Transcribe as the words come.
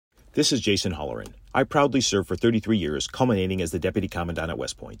This is Jason Holleran. I proudly served for 33 years, culminating as the Deputy Commandant at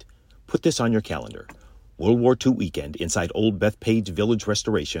West Point. Put this on your calendar. World War II weekend inside Old Bethpage Village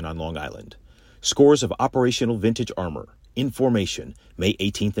Restoration on Long Island. Scores of operational vintage armor. In formation, May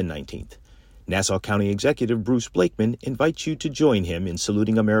 18th and 19th. Nassau County Executive Bruce Blakeman invites you to join him in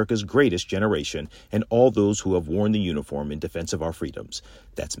saluting America's greatest generation and all those who have worn the uniform in defense of our freedoms.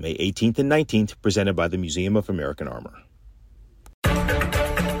 That's May 18th and 19th, presented by the Museum of American Armor.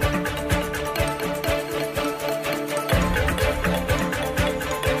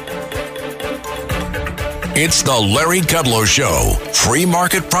 It's the Larry Kudlow Show. Free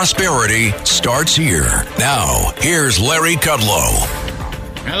market prosperity starts here. Now, here's Larry Kudlow.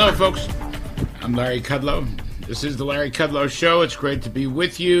 Hello, folks. I'm Larry Kudlow. This is the Larry Kudlow Show. It's great to be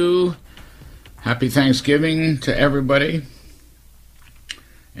with you. Happy Thanksgiving to everybody.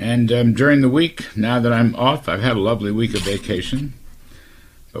 And during the week, now that I'm off, I've had a lovely week of vacation.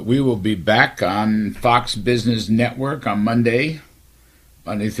 But we will be back on Fox Business Network on Monday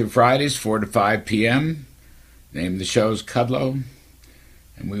through Fridays, 4 to 5 p.m., Name of the show is Kudlow,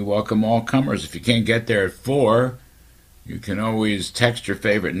 and we welcome all comers. If you can't get there at 4, you can always text your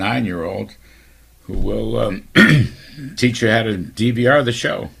favorite 9-year-old who will teach you how to DVR the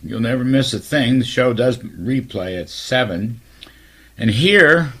show. You'll never miss a thing. The show does replay at 7. And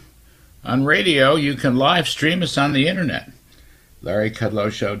here on radio, you can live stream us on the internet.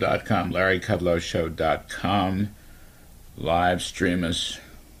 LarryKudlowShow.com, LarryKudlowShow.com. Live stream us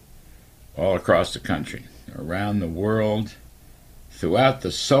all across the country, around the world, throughout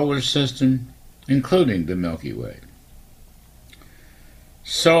the solar system, including the Milky Way.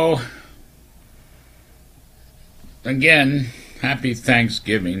 So, again, happy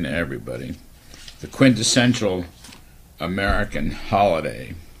Thanksgiving to everybody. The quintessential American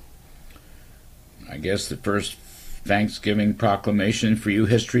holiday. I guess the first Thanksgiving proclamation for you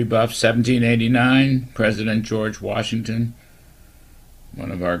history buffs, 1789, President George Washington,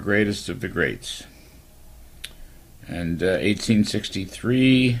 one of our greatest of the greats. And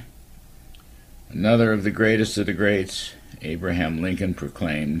 1863, another of the greatest of the greats, Abraham Lincoln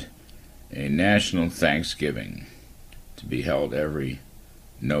proclaimed a national Thanksgiving to be held every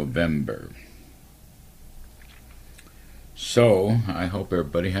November. So, I hope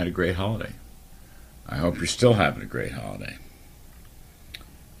everybody had a great holiday. I hope you're still having a great holiday.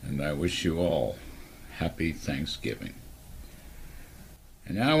 And I wish you all happy Thanksgiving.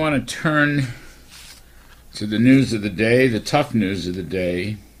 And now I want to turn to the news of the day, the tough news of the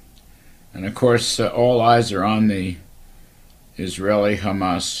day. And of course, all eyes are on the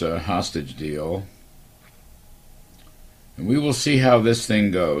Israeli-Hamas hostage deal. And we will see how this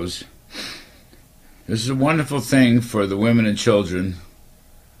thing goes. This is a wonderful thing for the women and children,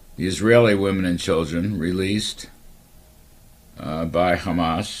 the Israeli women and children released by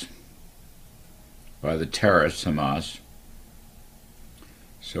Hamas, by the terrorist Hamas.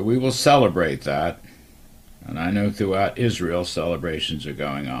 So we will celebrate that. And I know throughout Israel celebrations are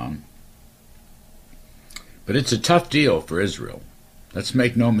going on. But it's a tough deal for Israel. Let's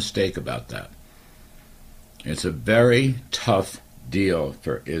make no mistake about that. It's a very tough deal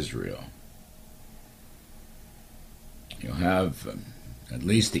for Israel. You'll have at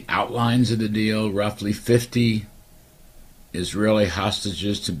least the outlines of the deal, roughly 50 Israeli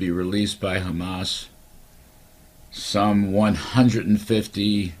hostages to be released by Hamas, some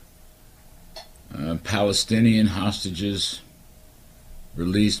 150 Palestinian hostages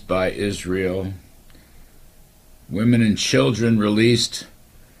released by Israel, women and children released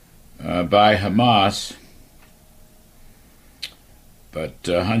by Hamas, but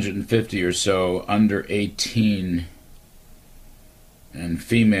 150 or so under 18 and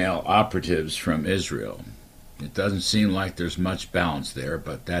female operatives from Israel. It doesn't seem like there's much balance there,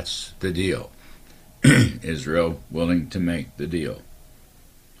 but that's the deal. Israel willing to make the deal.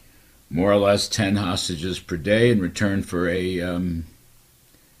 More or less 10 hostages per day in return for a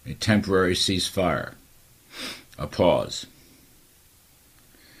temporary ceasefire, a pause.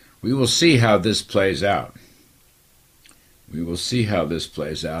 We will see how this plays out. We will see how this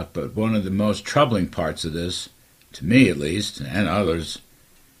plays out, but one of the most troubling parts of this, to me at least, and others,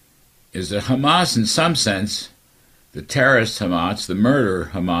 is that Hamas, in some sense, the terrorist Hamas, the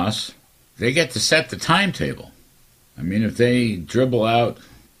murder Hamas, they get to set the timetable. I mean, if they dribble out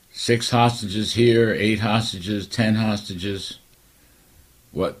 6 hostages here, 8 hostages, 10 hostages,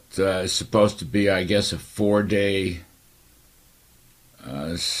 what is supposed to be, I guess, a 4-day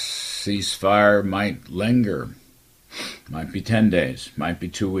ceasefire might linger. Might be 10 days, might be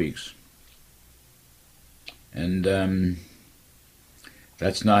 2 weeks. And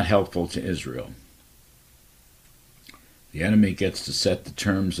that's not helpful to Israel. The enemy gets to set the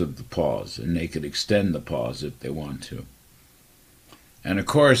terms of the pause, and they could extend the pause if they want to. And of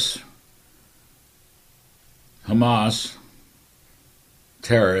course, Hamas,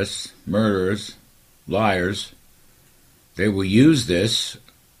 terrorists, murderers, liars, they will use this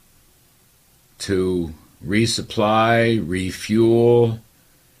to resupply, refuel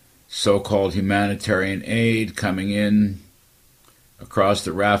so-called humanitarian aid coming in across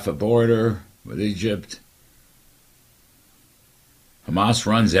the Rafah border with Egypt. Hamas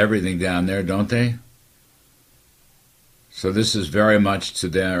runs everything down there, don't they? So this is very much to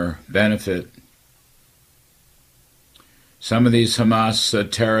their benefit. Some of these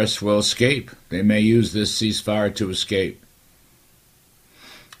Hamas terrorists will escape. They may use this ceasefire to escape.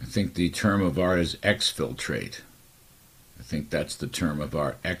 I think the term of art is exfiltrate. I think that's the term of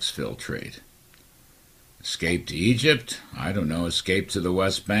art, exfiltrate. Escape to Egypt? I don't know, escape to the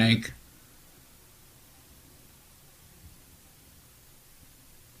West Bank?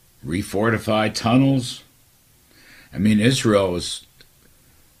 Refortify tunnels? I mean, Israel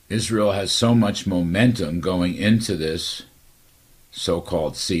has so much momentum going into this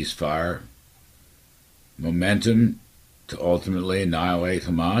so-called ceasefire. Momentum to ultimately annihilate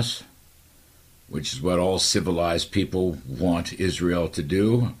Hamas, which is what all civilized people want Israel to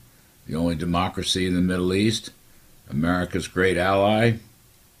do. The only democracy in the Middle East, America's great ally.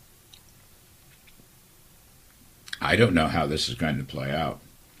 I don't know how this is going to play out.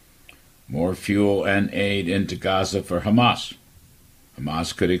 More fuel and aid into Gaza for Hamas.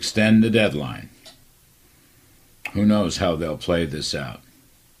 Hamas could extend the deadline. Who knows how they'll play this out?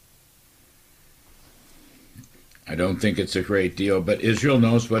 I don't think it's a great deal, but Israel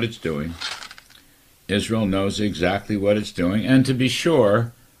knows what it's doing. Israel knows exactly what it's doing, and to be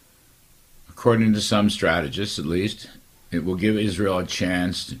sure, according to some strategists at least, it will give Israel a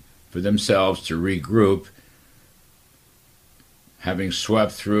chance for themselves to regroup, having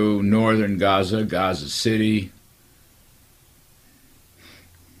swept through northern Gaza, Gaza City,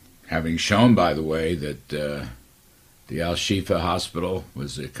 having shown, by the way, that the Al-Shifa hospital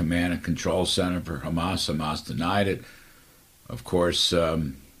was a command and control center for Hamas. Hamas denied it. Of course,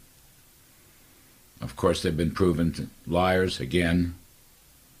 they've been proven liars again.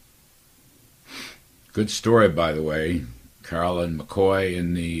 Good story, by the way. Carolyn McCoy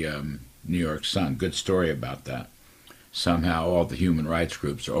in the New York Sun. Good story about that. Somehow all the human rights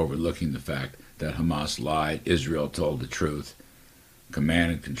groups are overlooking the fact that Hamas lied. Israel told the truth.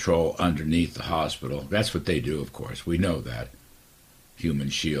 Command and control underneath the hospital. That's what they do, of course. We know that. Human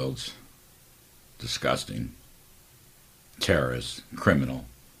shields. Disgusting. Terrorists. Criminal.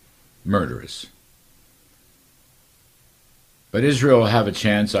 Murderous. But Israel will have a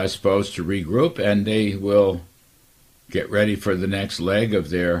chance, I suppose, to regroup, and they will get ready for the next leg of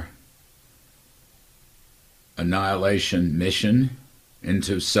their annihilation mission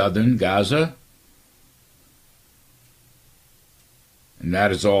into southern Gaza. And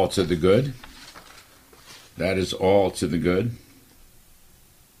that is all to the good. That is all to the good.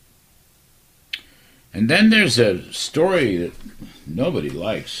 And then there's a story that nobody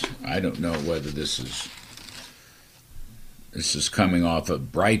likes. I don't know whether this is coming off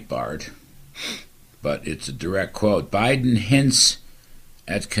of Breitbart, but it's a direct quote. Biden hints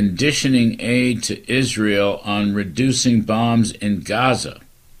at conditioning aid to Israel on reducing bombs in Gaza.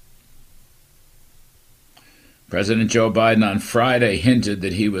 President Joe Biden on Friday hinted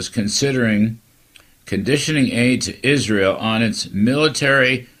that he was considering conditioning aid to Israel on its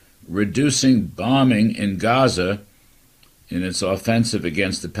military reducing bombing in Gaza in its offensive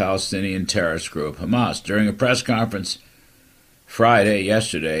against the Palestinian terrorist group Hamas. During a press conference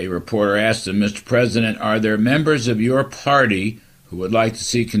yesterday, a reporter asked him, Mr. President, are there members of your party who would like to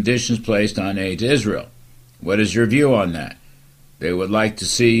see conditions placed on aid to Israel? What is your view on that? They would like to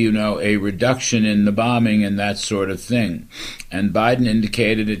see, a reduction in the bombing and that sort of thing. And Biden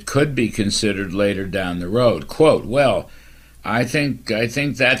indicated it could be considered later down the road. Quote, well, I think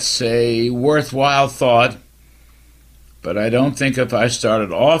that's a worthwhile thought, but I don't think if I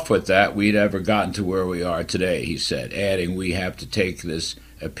started off with that, we'd ever gotten to where we are today, he said, adding we have to take this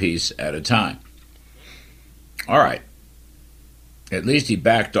a piece at a time. All right. At least he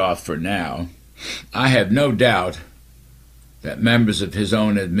backed off for now. I have no doubt that members of his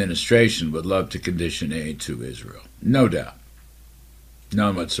own administration would love to condition aid to Israel. No doubt.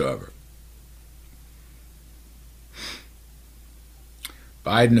 None whatsoever.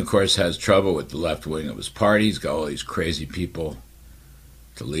 Biden, of course, has trouble with the left wing of his party. He's got all these crazy people,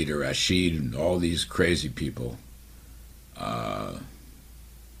 the leader Rashid, and all these crazy people, Hamas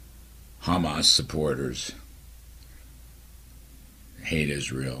supporters, hate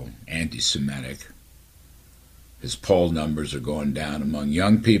Israel, anti-Semitic. His poll numbers are going down among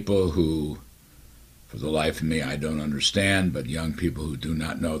young people who, for the life of me, I don't understand, but young people who do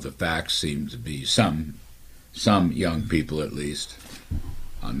not know the facts seem to be some young people at least,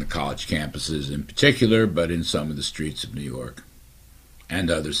 on the college campuses in particular, but in some of the streets of New York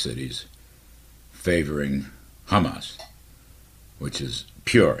and other cities, favoring Hamas, which is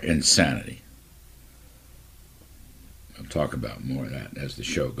pure insanity. I'll talk about more of that as the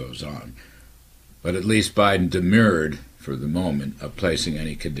show goes on. But at least Biden demurred, for the moment, of placing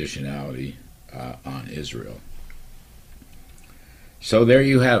any conditionality on Israel. So there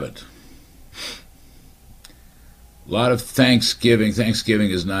you have it. A lot of Thanksgiving. Thanksgiving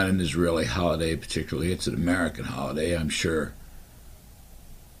is not an Israeli holiday particularly. It's an American holiday. I'm sure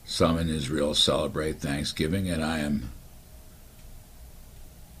some in Israel celebrate Thanksgiving, and I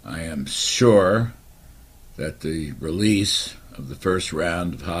am sure that the release of the first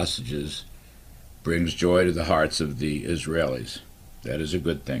round of hostages brings joy to the hearts of the Israelis. That is a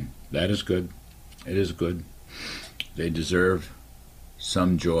good thing. That is good. It is good. They deserve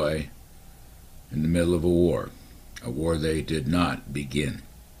some joy in the middle of a war they did not begin.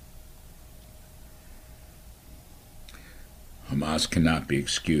 Hamas cannot be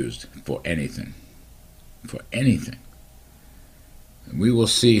excused for anything. For anything. And we will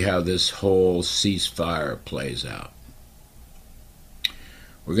see how this whole ceasefire plays out.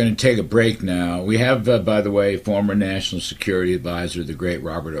 We're going to take a break now. We have, by the way, former National Security Advisor, the great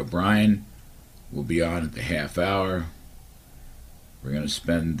Robert O'Brien, will be on at the half hour. We're going to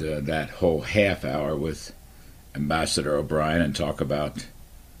spend that whole half hour with Ambassador O'Brien and talk about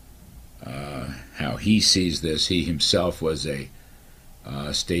how he sees this. He himself was a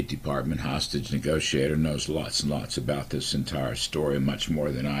State Department hostage negotiator, knows lots and lots about this entire story, much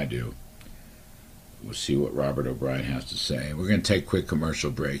more than I do. We'll see what Robert O'Brien has to say. We're going to take a quick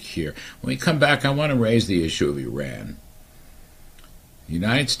commercial break here. When we come back, I want to raise the issue of Iran. The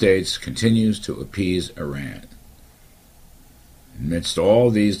United States continues to appease Iran. Amidst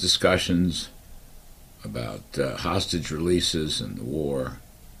all these discussions about hostage releases and the war,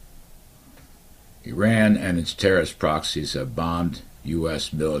 Iran and its terrorist proxies have bombed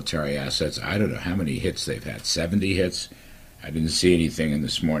U.S. military assets. I don't know how many hits they've had. 70 hits? I didn't see anything in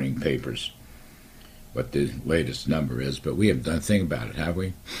this morning papers what the latest number is, but we haven't done a thing about it, have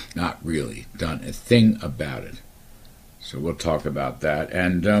we? Not really done a thing about it. So we'll talk about that.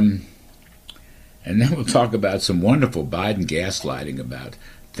 And then we'll talk about some wonderful Biden gaslighting about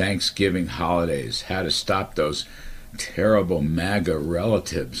Thanksgiving holidays, how to stop those terrible MAGA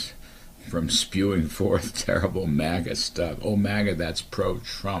relatives from spewing forth terrible MAGA stuff. Oh, MAGA, that's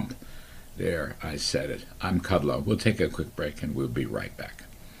pro-Trump. There, I said it. I'm Kudlow. We'll take a quick break and we'll be right back.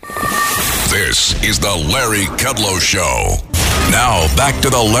 This is the Larry Kudlow Show. Now, back to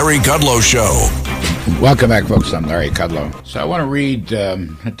the Larry Kudlow Show. Welcome back, folks. I'm Larry Kudlow. So I want to read, I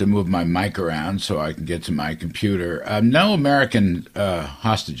have to move my mic around so I can get to my computer. No American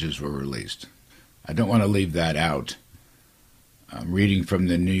hostages were released. I don't want to leave that out. I'm reading from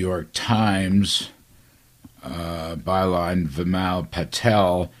the New York Times, byline Vimal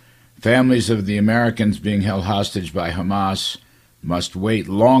Patel. Families of the Americans being held hostage by Hamas must wait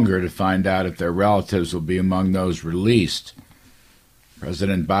longer to find out if their relatives will be among those released.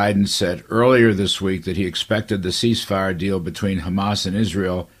 President Biden said earlier this week that he expected the ceasefire deal between Hamas and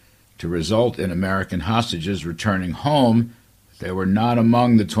Israel to result in American hostages returning home. They were not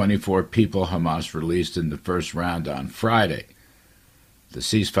among the 24 people Hamas released in the first round on Friday. The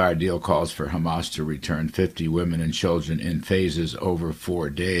ceasefire deal calls for Hamas to return 50 women and children in phases over 4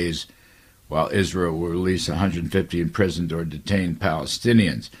 days, while Israel will release 150 imprisoned or detained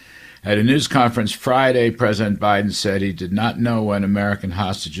Palestinians. At a news conference Friday, President Biden said he did not know when American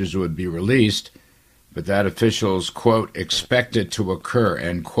hostages would be released, but that officials, quote, expect it to occur,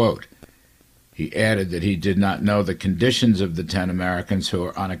 end quote. He added that he did not know the conditions of the 10 Americans who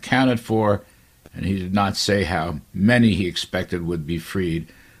are unaccounted for, and he did not say how many he expected would be freed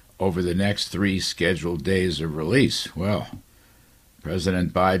over the next 3 scheduled days of release. Well,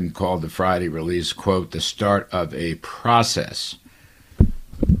 President Biden called the Friday release, quote, the start of a process.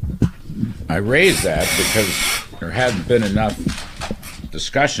 I raised that because there hadn't been enough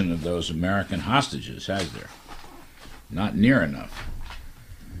discussion of those American hostages, has there? Not near enough.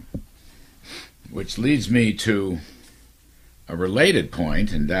 Which leads me to a related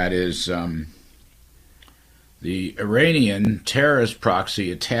point, and that is the Iranian terrorist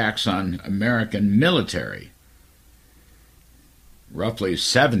proxy attacks on American military. Roughly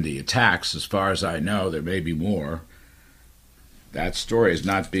 70 attacks, as far as I know. There may be more. That story is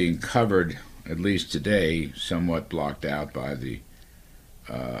not being covered, at least today, somewhat blocked out by the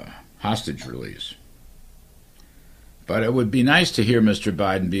hostage release. But it would be nice to hear Mr.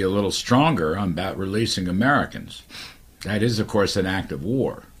 Biden be a little stronger about releasing Americans. That is, of course, an act of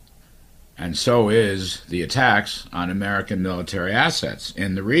war. And so is the attacks on American military assets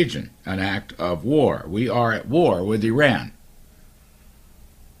in the region, an act of war. We are at war with Iran.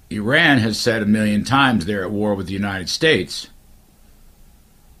 Iran has said 1,000,000 times they're at war with the United States.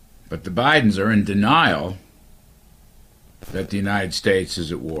 But the Bidens are in denial that the United States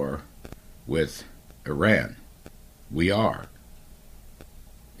is at war with Iran. We are.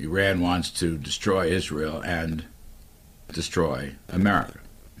 Iran wants to destroy Israel and destroy America.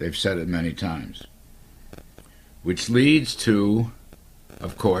 They've said it many times. Which leads to,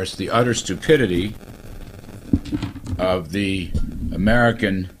 of course, the utter stupidity of the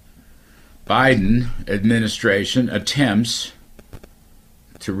American Biden administration attempts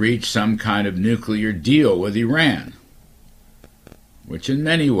to reach some kind of nuclear deal with Iran, which in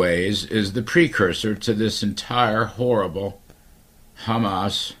many ways is the precursor to this entire horrible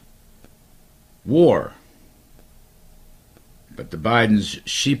Hamas war. But the Bidens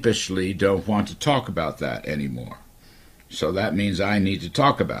sheepishly don't want to talk about that anymore. So that means I need to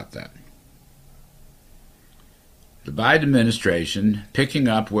talk about that. The Biden administration, picking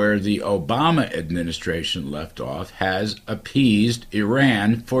up where the Obama administration left off, has appeased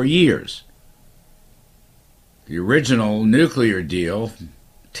Iran for years. The original nuclear deal,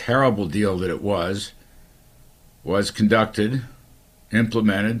 terrible deal that it was conducted,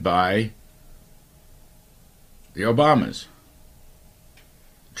 implemented by the Obamas.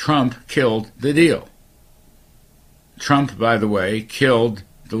 Trump killed the deal. Trump, by the way, killed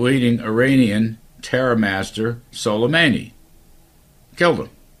the leading Iranian terror master, Soleimani. Killed him.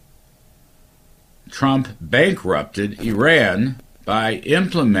 Trump bankrupted Iran by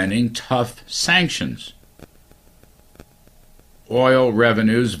implementing tough sanctions. Oil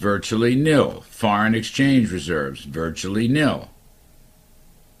revenues virtually nil. Foreign exchange reserves virtually nil.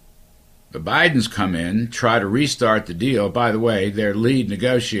 The Bidens come in, try to restart the deal. By the way, their lead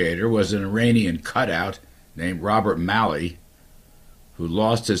negotiator was an Iranian cutout named Robert Malley, who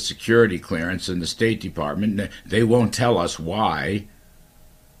lost his security clearance in the State Department. They won't tell us why.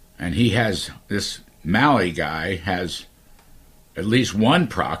 And this Malley guy has at least one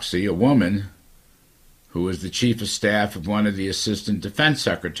proxy, a woman, who was the chief of staff of one of the assistant defense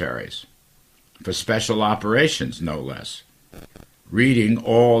secretaries for special operations, no less, reading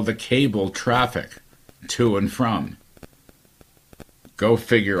all the cable traffic to and from. Go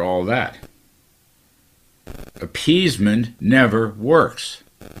figure all that. Appeasement never works.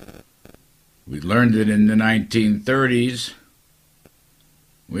 We learned it in the 1930s.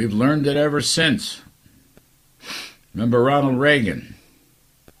 We've learned it ever since. Remember Ronald Reagan?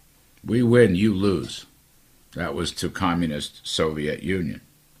 We win, you lose. That was to communist Soviet Union.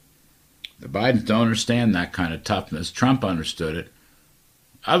 The Bidens don't understand that kind of toughness. Trump understood it.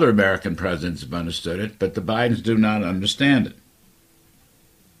 Other American presidents have understood it, but the Bidens do not understand it.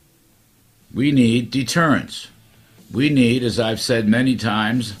 We need deterrence. We need, as I've said many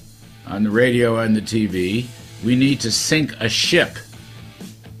times on the radio and the TV, we need to sink a ship.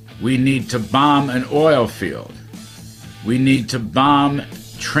 We need to bomb an oil field. We need to bomb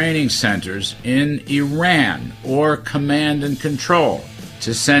training centers in Iran or command and control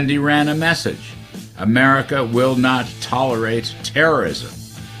to send Iran a message. America will not tolerate terrorism.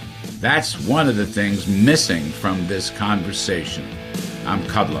 That's one of the things missing from this conversation. I'm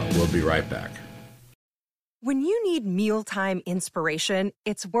Kudlow. We'll be right back. When you need mealtime inspiration,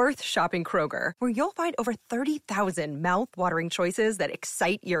 it's worth shopping Kroger, where you'll find over 30,000 mouth-watering choices that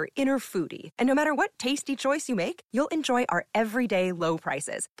excite your inner foodie. And no matter what tasty choice you make, you'll enjoy our everyday low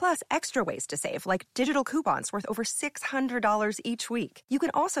prices, plus extra ways to save, like digital coupons worth over $600 each week. You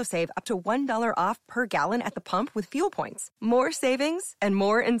can also save up to $1 off per gallon at the pump with fuel points. More savings and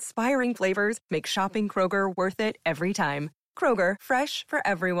more inspiring flavors make shopping Kroger worth it every time. Kroger, fresh for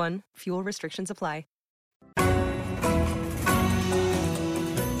everyone. Fuel restrictions apply.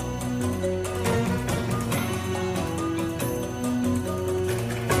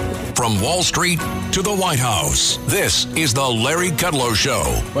 From Wall Street to the White House, this is the Larry Kudlow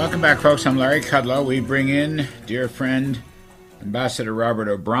Show. Welcome back, folks. I'm Larry Kudlow. We bring in dear friend, Ambassador Robert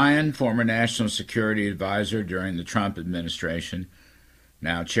O'Brien, former National Security Advisor during the Trump administration,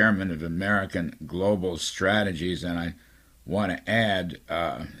 now chairman of American Global Strategies, and I want to add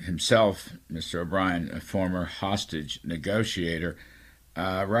himself, Mr. O'Brien, a former hostage negotiator.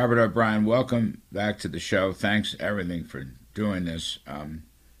 Robert O'Brien, welcome back to the show. Thanks everything for doing this.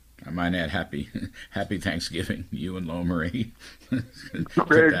 I might add happy Thanksgiving, you and Lo Marie.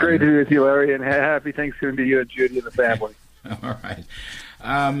 Great to be with you, Larry, and happy Thanksgiving to you and Judy and the family. All right.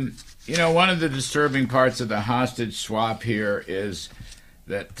 One of the disturbing parts of the hostage swap here is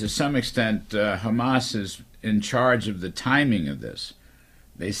that to some extent Hamas is in charge of the timing of this.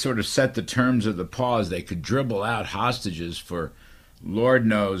 They sort of set the terms of the pause. They could dribble out hostages for Lord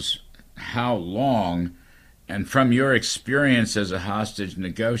knows how long. And from your experience as a hostage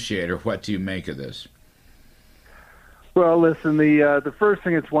negotiator, what do you make of this? Well, listen, the first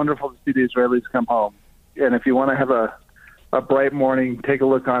thing, it's wonderful to see the Israelis come home. And if you want to have a bright morning, take a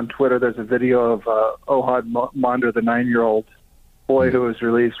look on Twitter. There's a video of Ohad Monder, the 9-year-old boy who was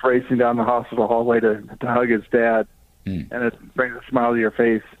released, racing down the hospital hallway to hug his dad. And it brings a smile to your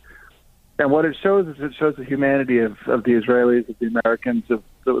face. And what it shows is it shows the humanity of the Israelis, of the Americans, of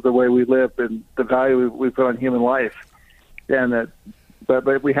the way we live and the value we put on human life. And that,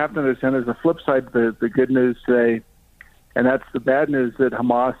 but we have to understand there's a flip side to the good news today, and that's the bad news that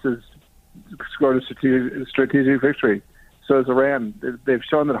Hamas has scored a strategic victory. So has Iran. They've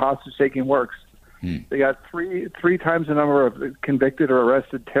shown that hostage taking works. They got three times the number of convicted or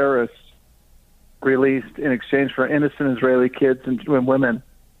arrested terrorists released in exchange for innocent Israeli kids and women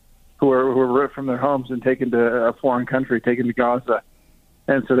who were ripped from their homes and taken to a foreign country, taken to Gaza.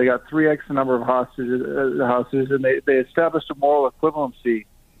 And so they got 3x the number of hostages, and they established a moral equivalency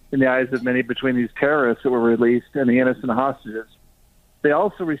in the eyes of many between these terrorists that were released and the innocent hostages. They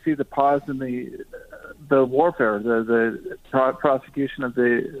also received a pause in the warfare, the prosecution of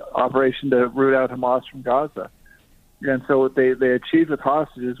the operation to root out Hamas from Gaza. And so they achieved with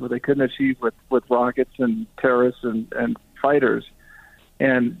hostages what they couldn't achieve with rockets and terrorists and fighters.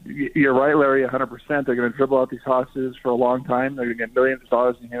 And you're right, Larry, 100%. They're going to dribble out these hostages for a long time. They're going to get millions of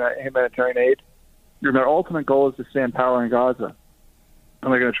dollars in humanitarian aid. And their ultimate goal is to stay in power in Gaza.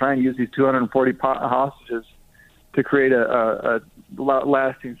 And they're going to try and use these 240 hostages to create a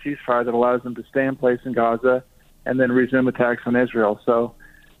lasting ceasefire that allows them to stay in place in Gaza and then resume attacks on Israel. So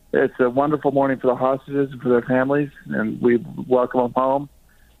it's a wonderful morning for the hostages and for their families, and we welcome them home.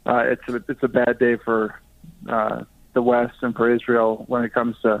 It's a bad day for the West and for Israel when it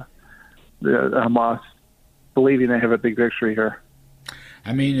comes to the Hamas believing they have a big victory here.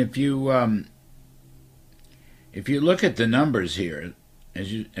 I mean, if you look at the numbers here,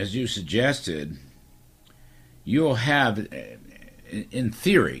 as you suggested, you'll have, in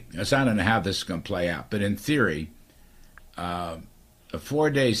theory, as I don't know how this is going to play out, but in theory, a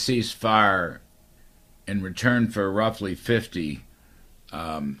 4-day ceasefire in return for roughly 50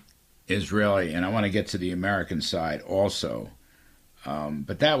 Israeli, and I want to get to the American side also,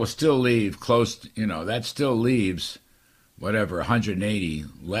 but that will still leave that still leaves whatever 180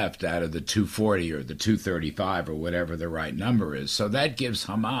 left out of the 240 or the 235 or whatever the right number is. So that gives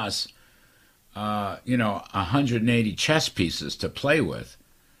Hamas 180 chess pieces to play with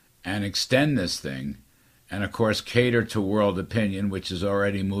and extend this thing, and of course cater to world opinion, which is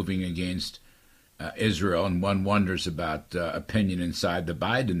already moving against Israel, and one wonders about opinion inside the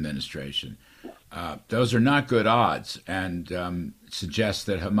Biden administration. Those are not good odds, and suggest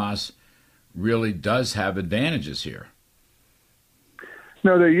that Hamas really does have advantages here.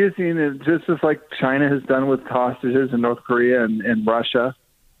 No, they're using it just as like China has done with hostages in North Korea and Russia,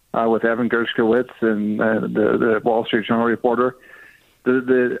 with Evan Gershkovich and the Wall Street Journal reporter.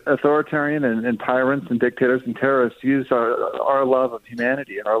 The authoritarian and tyrants and dictators and terrorists use our love of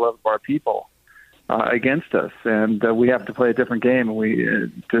humanity and our love of our people against us, and we have to play a different game. And we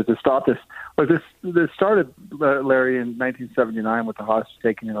to stop this. Look, this started, Larry, in 1979 with the hostage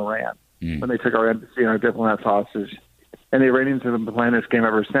taking in Iran when they took our embassy and our diplomats hostage, and the Iranians have been playing this game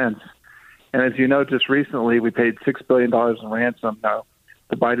ever since. And as you know, just recently we paid $6 billion in ransom. Now,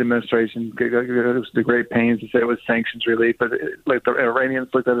 the Biden administration goes to great pains to say it was sanctions relief, but like the Iranians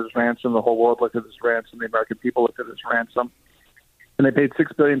looked at it as ransom, the whole world looked at it as ransom, the American people looked at it as ransom, and they paid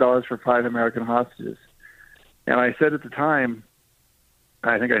 $6 billion for 5 American hostages. And I said at the time,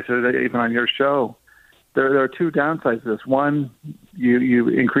 I think I said it even on your show, there are two downsides to this. One, you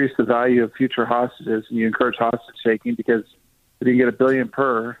increase the value of future hostages and you encourage hostage taking, because if you can get $1 billion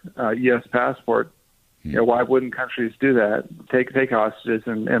per U.S. passport, why wouldn't countries do that? Take hostages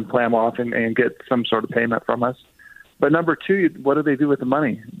and play them off and get some sort of payment from us. But number two, what do they do with the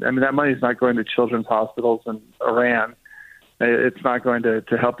money? I mean, that money is not going to children's hospitals in Iran. It's not going to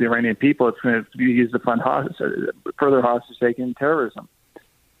help the Iranian people. It's going to be used to fund further hostage taking and terrorism.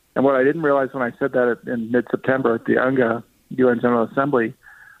 And what I didn't realize when I said that in mid-September at the UNGA, UN General Assembly,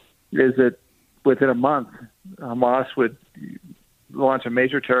 is that within a month, Hamas would launch a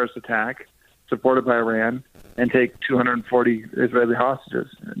major terrorist attack supported by Iran and take 240 Israeli hostages,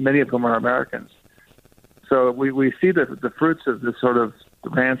 many of whom are Americans. So we see the fruits of this sort of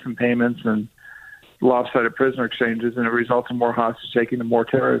ransom payments and lopsided prisoner exchanges, and it results in more hostage taking and more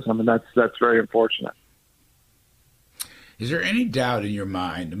terrorism, and that's very unfortunate. Is there any doubt in your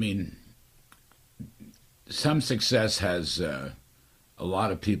mind? I mean, some success has a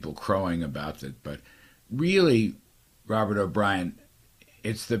lot of people crowing about it, but really, Robert O'Brien,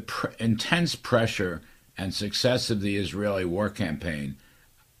 it's the intense pressure and success of the Israeli war campaign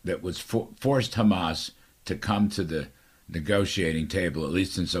that was forced Hamas to come to the negotiating table, at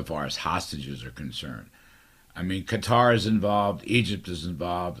least insofar as hostages are concerned. I mean, Qatar is involved, Egypt is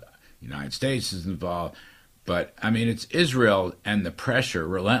involved, the United States is involved, but, I mean, it's Israel and the pressure,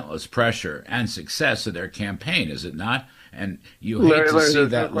 relentless pressure and success of their campaign, is it not? And you hate to see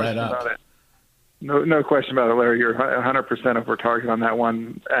that let up. No question about it, Larry. You're 100% over target on that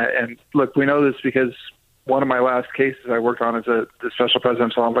one. And look, we know this because one of my last cases I worked on as the Special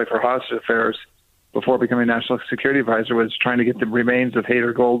Presidential Envoy for Hostage Affairs before becoming National Security Advisor was trying to get the remains of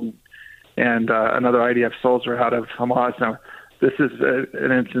Hayder Golden and another IDF soldier out of Hamas. Now, this is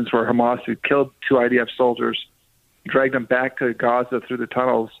an instance where Hamas had killed 2 IDF soldiers, dragged them back to Gaza through the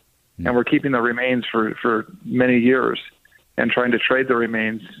tunnels, and were keeping the remains for many years and trying to trade the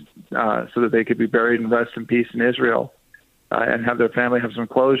remains so that they could be buried and rest in peace in Israel and have their family have some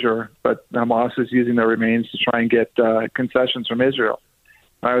closure. But Hamas is using their remains to try and get concessions from Israel.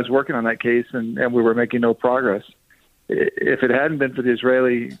 I was working on that case, and we were making no progress. If it hadn't been for the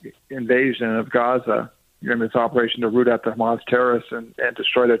Israeli invasion of Gaza and this operation to root out the Hamas terrorists and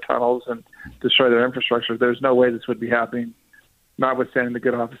destroy their tunnels and destroy their infrastructure, there's no way this would be happening, notwithstanding the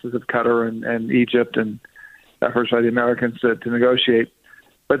good offices of Qatar and Egypt and efforts by the Americans to negotiate.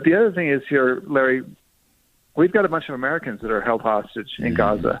 But the other thing is here, Larry, we've got a bunch of Americans that are held hostage in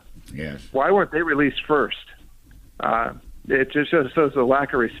Gaza. Yes. Why weren't they released first? It just shows the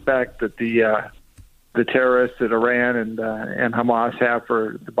lack of respect that the terrorists that Iran and Hamas have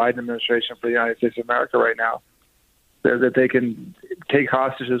for the Biden administration, for the United States of America right now, that they can take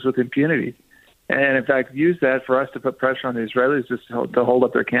hostages with impunity. And, in fact, use that for us to put pressure on the Israelis just to hold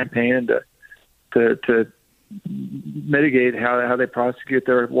up their campaign and to mitigate how they prosecute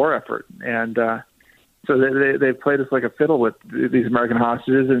their war effort. And so they've played us like a fiddle with these American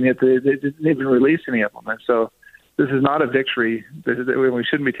hostages, and yet they didn't even release any of them. And so this is not a victory. We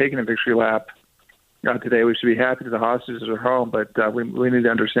shouldn't be taking a victory lap today. We should be happy that the hostages are home, but we need to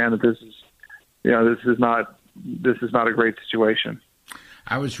understand that this is not a great situation.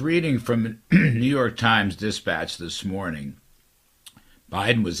 I was reading from New York Times Dispatch this morning.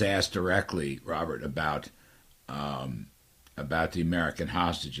 Biden was asked directly, Robert, about the American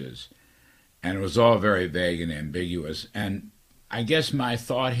hostages, and it was all very vague and ambiguous. And I guess my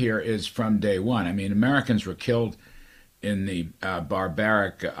thought here is from day one. I mean, Americans were killed in the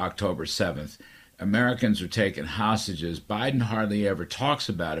barbaric October 7th. Americans were taken hostages. Biden hardly ever talks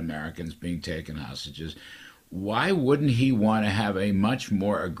about Americans being taken hostages. Why wouldn't he want to have a much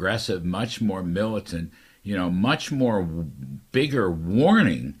more aggressive, much more militant, much more bigger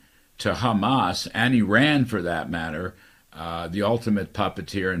warning to Hamas and Iran, for that matter, the ultimate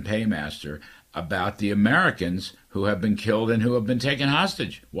puppeteer and paymaster, about the Americans who have been killed and who have been taken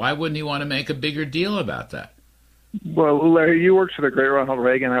hostage? Why wouldn't he want to make a bigger deal about that? Well, Larry, you worked for the great Ronald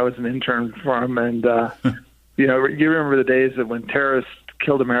Reagan. I was an intern for him, and you remember the days that when terrorists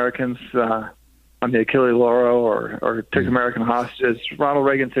killed Americans on the Achille Lauro or took American hostages. Ronald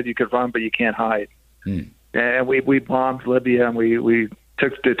Reagan said you could run, but you can't hide. And we bombed Libya, and we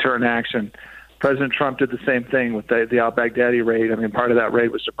took deterrent action. President Trump did the same thing with the al-Baghdadi raid. I mean, part of that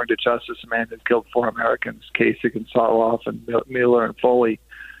raid was to bring to justice a man who killed 4 Americans, Kasich and Soloff and Mueller and Foley,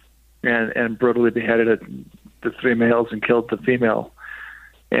 and brutally beheaded the 3 males and killed the female.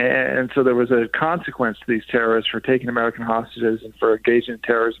 And so there was a consequence to these terrorists for taking American hostages and for engaging in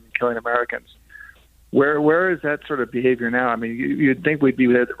terrorism and killing Americans. Where is that sort of behavior now? I mean, you'd think we'd be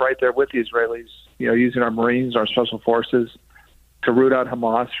right there with the Israelis, using our Marines, our special forces to root out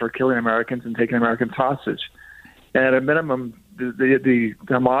Hamas for killing Americans and taking Americans hostage. And at a minimum, the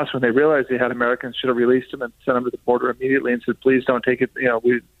Hamas, when they realized they had Americans, should have released them and sent them to the border immediately and said, please don't take it.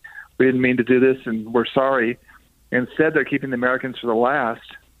 We didn't mean to do this and we're sorry. Instead, they're keeping the Americans for the last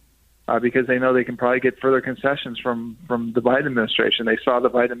because they know they can probably get further concessions from the Biden administration. They saw the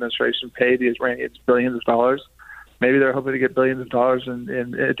Biden administration pay the Israelis billions of dollars. Maybe they're hoping to get billions of dollars in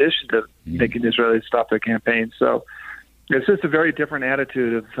addition to making the Israelis stop their campaign. So it's just a very different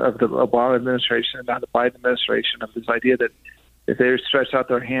attitude of the Obama administration and not the Biden administration, of this idea that if they stretch out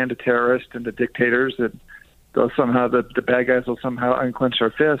their hand to terrorists and to dictators, that they'll somehow, the bad guys will somehow unclench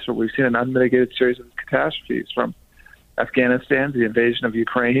their fists. But we've seen an unmitigated series of catastrophes, from Afghanistan to the invasion of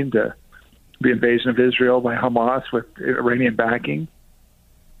Ukraine to the invasion of Israel by Hamas with Iranian backing.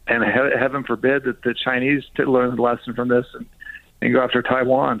 and heaven forbid that the Chinese learn the lesson from this and go after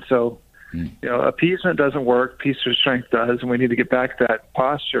Taiwan. So, appeasement doesn't work. Peace through strength does, and we need to get back to that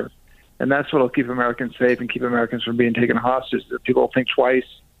posture. And that's what will keep Americans safe and keep Americans from being taken hostage. People think twice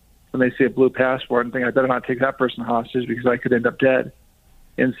when they see a blue passport and think, I better not take that person hostage because I could end up dead.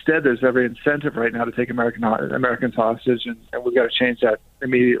 Instead, there's every incentive right now to take Americans hostage, and we've got to change that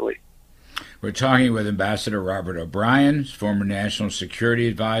immediately. We're talking with Ambassador Robert O'Brien, former national security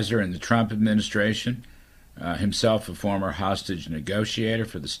advisor in the Trump administration, himself a former hostage negotiator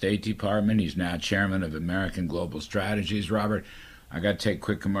for the State Department. He's now chairman of American Global Strategies. Robert, I got to take a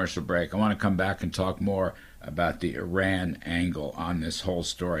quick commercial break. I want to come back and talk more about the Iran angle on this whole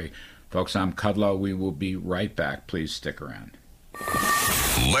story. Folks, I'm Kudlow. We will be right back. Please stick around.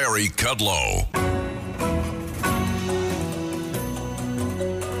 Larry Kudlow.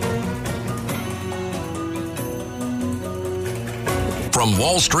 From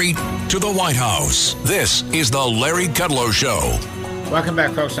Wall Street to the White House, this is the Larry Kudlow Show. Welcome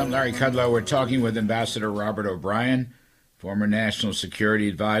back, folks. I'm Larry Kudlow. We're talking with Ambassador Robert O'Brien, former national security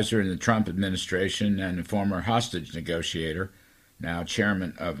advisor in the Trump administration and a former hostage negotiator, now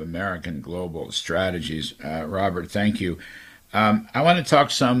chairman of American Global Strategies. Robert, thank you. I want to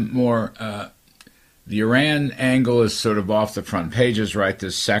talk some more. The Iran angle is sort of off the front pages right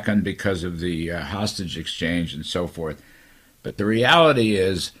this second because of the hostage exchange and so forth. But the reality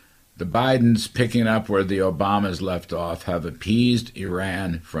is the Bidens, picking up where the Obamas left off, have appeased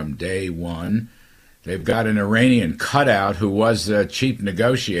Iran from day one. They've got an Iranian cutout who was the chief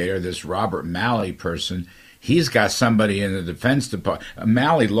negotiator, this Robert Malley person. He's got somebody in the Defense Department.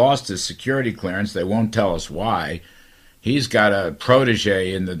 Malley lost his security clearance. They won't tell us why. He's got a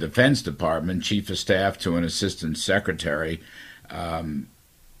protege in the Defense Department, chief of staff to an assistant secretary.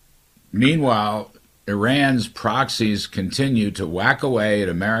 Meanwhile, Iran's proxies continue to whack away at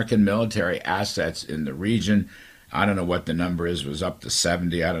American military assets in the region. I don't know what the number is. It was up to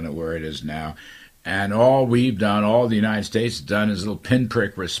 70. I don't know where it is now. And all we've done, all the United States has done, is little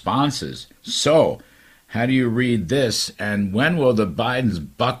pinprick responses. So, how do you read this? And when will the Bidens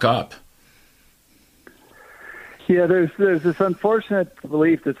buck up? Yeah, there's this unfortunate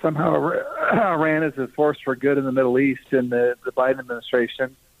belief that somehow Iran is a force for good in the Middle East in the Biden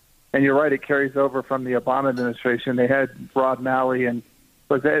administration. And you're right, it carries over from the Obama administration. They had Rob Malley, and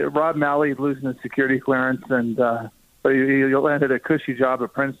Rob Malley losing his security clearance, and but he landed a cushy job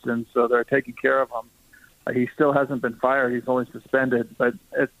at Princeton, so they're taking care of him. He still hasn't been fired; he's only suspended. But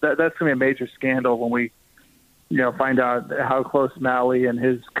that's going to be a major scandal when we, find out how close Malley and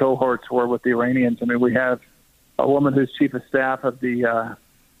his cohorts were with the Iranians. I mean, we have a woman who's chief of staff of the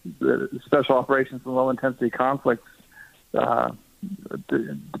Special Operations and Low Intensity Conflicts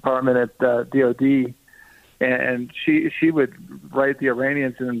department at DOD, and she would write the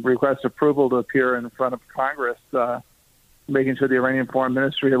Iranians and request approval to appear in front of Congress, making sure the Iranian Foreign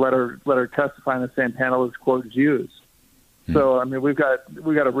Ministry let her testify in the same panel as quote Jews. So I mean, we've got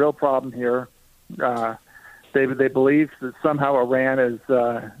a real problem here. They believe that somehow Iran is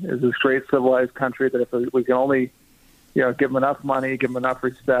this great civilized country that if we can only give them enough money, give them enough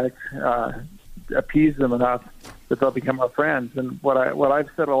respect, appease them enough, that they'll become our friends. And what I've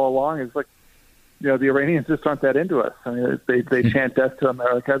said all along is, look, the Iranians just aren't that into us. I mean, they chant death to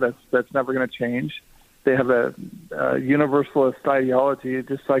America. That's never going to change. They have a universalist ideology,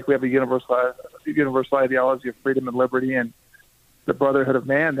 just like we have a universal ideology of freedom and liberty and the brotherhood of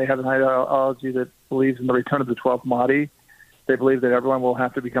man. They have an ideology that believes in the return of the 12th Mahdi. They believe that everyone will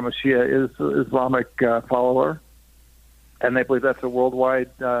have to become a Shia Islamic follower, and they believe that's a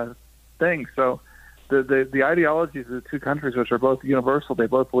worldwide thing. So the ideologies of the two countries, which are both universal, they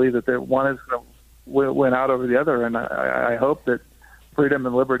both believe that one is going to win out over the other, and I hope that freedom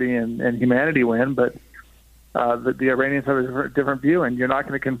and liberty and humanity win, but the Iranians have a different view, and you're not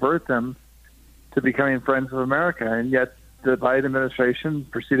going to convert them to becoming friends of America. And yet the Biden administration,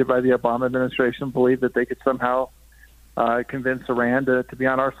 preceded by the Obama administration, believed that they could somehow convince Iran to be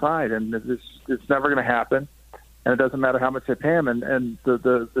on our side, and it's never going to happen. And it doesn't matter how much they pay them. And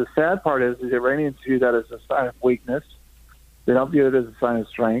the sad part is the Iranians view that as a sign of weakness. They don't view it as a sign of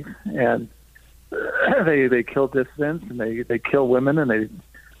strength. And they kill dissidents, and they kill women, and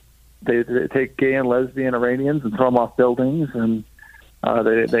they take gay and lesbian Iranians and throw them off buildings, and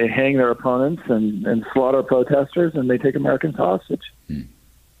they hang their opponents and slaughter protesters, and they take Americans hostage.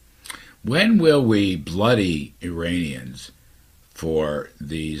 When will we bloody Iranians for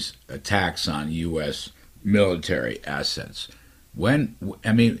these attacks on U.S. military assets? When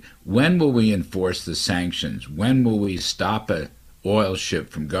will we enforce the sanctions? When will we stop an oil ship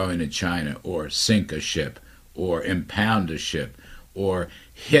from going to China, or sink a ship, or impound a ship? or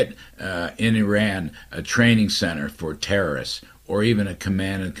hit in Iran a training center for terrorists, or even a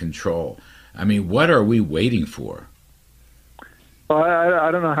command and control. I mean, what are we waiting for? Well, I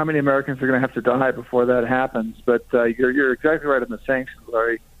don't know how many Americans are going to have to die before that happens, but you're exactly right on the sanctions,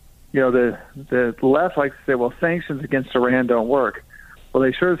 Larry. You know, the left likes to say, well, sanctions against Iran don't work. Well,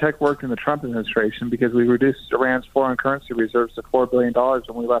 they sure as heck worked in the Trump administration, because we reduced Iran's foreign currency reserves to $4 billion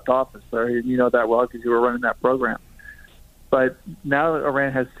when we left office, Larry. You know that well because you were running that program. But now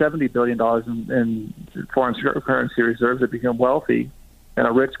Iran has $70 billion in foreign currency reserves. It became wealthy and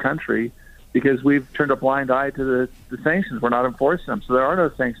a rich country because we've turned a blind eye to the sanctions. We're not enforcing them. So there are no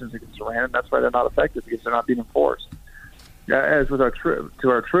sanctions against Iran, and that's why they're not effective, because they're not being enforced. As with our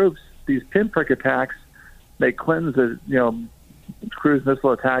troops, these pinprick attacks make Clinton's cruise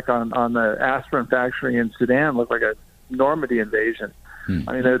missile attack on the aspirin factory in Sudan look like a Normandy invasion.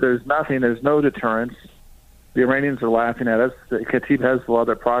 I mean, there's nothing. There's no deterrence. The Iranians are laughing at us. The Khatib Hezbollah,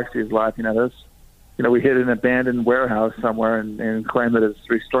 their proxy, is laughing at us. You know, we hit an abandoned warehouse somewhere and claim that it's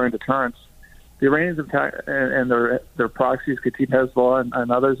restoring deterrence. The Iranians attack, and their proxies, Khatib Hezbollah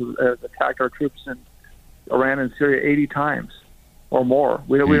and others, attacked our troops in Iran and Syria 80 times or more.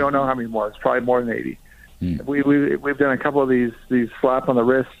 We don't know how many more. It's probably more than 80. We've done a couple of these slap on the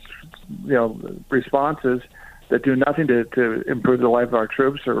wrist, responses that do nothing to improve the life of our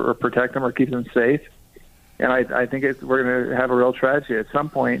troops or protect them or keep them safe. And I think we're going to have a real tragedy. At some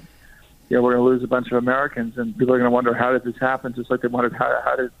point, we're going to lose a bunch of Americans, and people are going to wonder, how did this happen? Just like they wondered,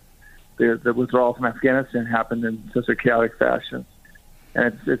 how did the withdrawal from Afghanistan happen in such a chaotic fashion?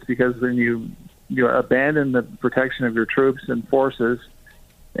 And it's because when you abandon the protection of your troops and forces,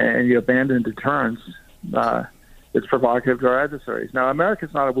 and you abandon deterrence, it's provocative to our adversaries. Now,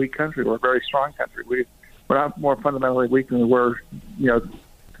 America's not a weak country. We're a very strong country. We're not more fundamentally weak than we were,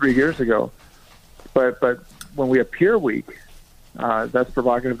 3 years ago. But when we appear weak, that's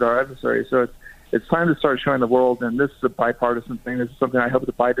provocative to our adversaries. So it's time to start showing the world, and this is a bipartisan thing. This is something I hope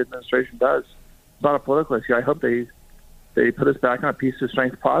the Biden administration does. It's not a political issue. I hope they put us back on a peace of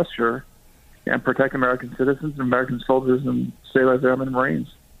strength posture and protect American citizens and American soldiers and sailors, airmen, and Marines.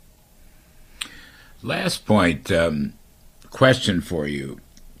 Last point, question for you.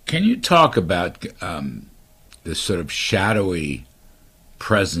 Can you talk about this sort of shadowy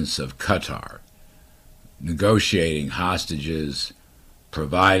presence of Qatar, negotiating hostages,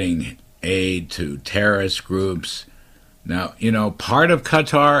 providing aid to terrorist groups? Now, part of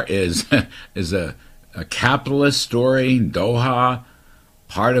Qatar is a capitalist story, Doha.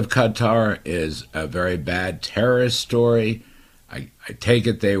 Part of Qatar is a very bad terrorist story. I take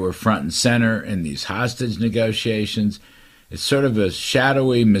it they were front and center in these hostage negotiations. It's sort of a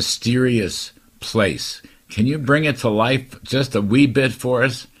shadowy, mysterious place. Can you bring it to life just a wee bit for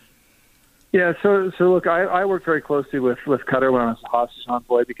us? Yeah, so look, I worked very closely with Qatar when I was a hostage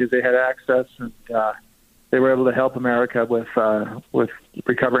envoy, because they had access and they were able to help America with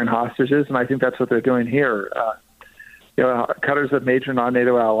recovering hostages, and I think that's what they're doing here. Qatar's a major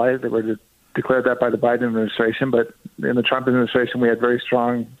non-NATO ally. They were declared that by the Biden administration, but in the Trump administration, we had very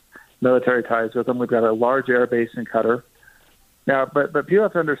strong military ties with them. We've got a large air base in Qatar. Now, but people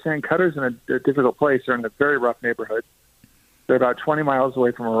have to understand, Qatar's in a difficult place. They're in a very rough neighborhood. They're about 20 miles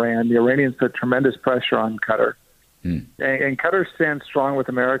away from Iran. The Iranians put tremendous pressure on Qatar. And Qatar stands strong with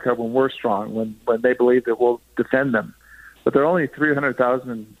America when we're strong, when they believe that we'll defend them. But there are only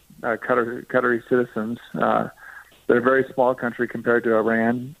 300,000 Qatari citizens. They're a very small country compared to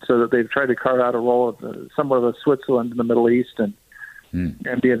Iran, so that they've tried to carve out a role of somewhat of a Switzerland in the Middle East and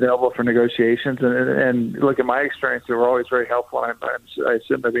be available for negotiations. And look, in my experience, they were always very helpful. I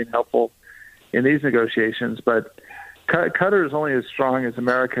assume they're being helpful in these negotiations. But Qatar is only as strong as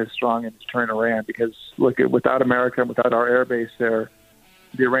America is strong in deterring Iran, because, look, without America and without our air base there,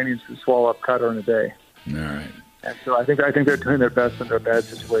 the Iranians could swallow up Qatar in a day. All right. And so I think they're doing their best under a bad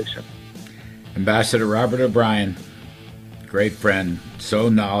situation. Ambassador Robert O'Brien, great friend, so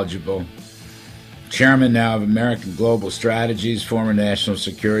knowledgeable. Chairman now of American Global Strategies, former National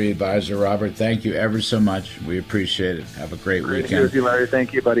Security Advisor. Robert, thank you ever so much. We appreciate it. Have a great weekend. Great to be with you, Larry.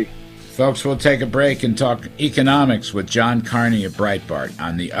 Thank you, buddy. Folks, we'll take a break and talk economics with John Carney of Breitbart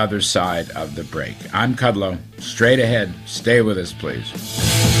on the other side of the break. I'm Kudlow. Straight ahead. Stay with us, please.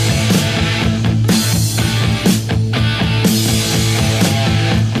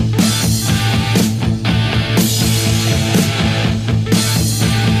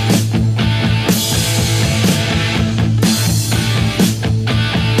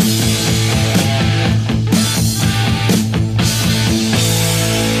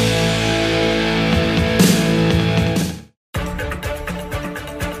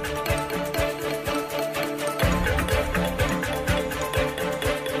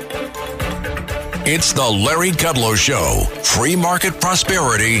 It's the Larry Kudlow Show. Free market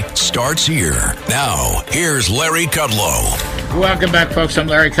prosperity starts here. Now, here's Larry Kudlow. Welcome back, folks. I'm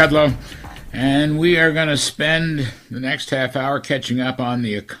Larry Kudlow, and we are going to spend the next half hour catching up on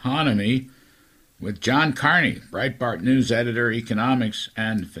the economy with John Carney, Breitbart News editor, economics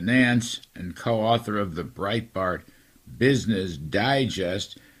and finance, and co-author of the Breitbart Business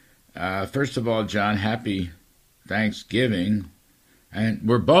Digest. First of all, John, happy Thanksgiving. And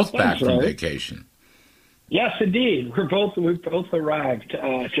we're both back from vacation. Yes, indeed. We both arrived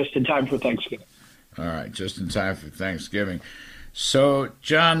just in time for Thanksgiving. All right, just in time for Thanksgiving. So,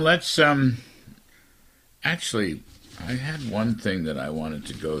 John, let's actually, I had one thing that I wanted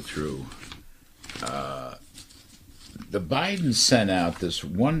to go through. The Biden sent out this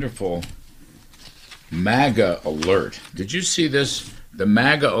wonderful MAGA alert. Did you see this? The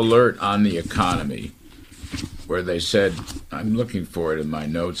MAGA alert on the economy, where they said, I'm looking for it in my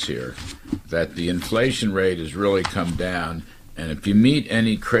notes here, that the inflation rate has really come down, and if you meet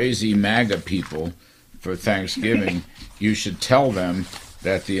any crazy MAGA people for Thanksgiving, you should tell them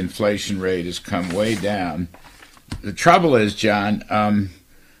that the inflation rate has come way down. The trouble is, John,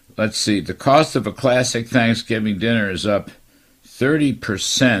 let's see, the cost of a classic Thanksgiving dinner is up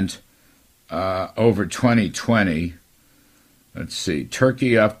 30% over 2020. Let's see,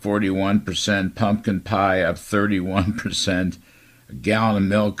 turkey up 41%, pumpkin pie up 31%, a gallon of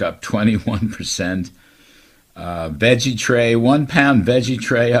milk up 21%, veggie tray, 1 pound veggie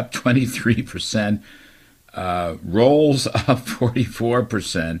tray up 23%, rolls up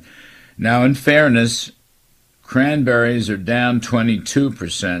 44%. Now, in fairness, cranberries are down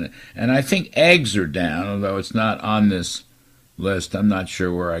 22%, and I think eggs are down, although it's not on this list. I'm not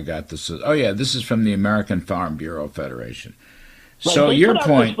sure where I got this. Oh, yeah, this is from the American Farm Bureau Federation. Right, so your put out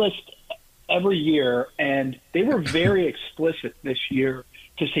point... this list every year, and they were very explicit this year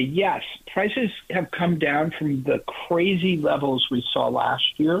to say, yes, prices have come down from the crazy levels we saw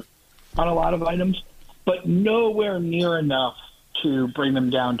last year on a lot of items, but nowhere near enough to bring them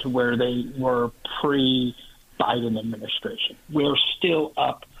down to where they were pre-Biden administration. We're still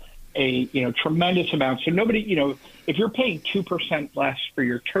up a tremendous amount. So nobody, if you're paying 2% less for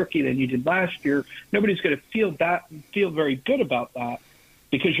your turkey than you did last year, nobody's going to feel very good about that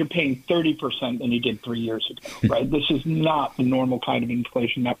because you're paying 30% than you did 3 years ago, right? This is not the normal kind of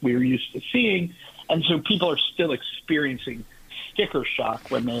inflation that we're used to seeing. And so people are still experiencing sticker shock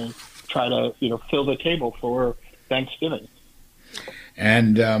when they try to, fill the table for Thanksgiving.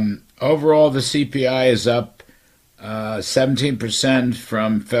 And overall, the CPI is up 17%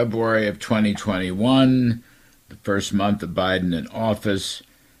 from February of 2021, the first month of Biden in office.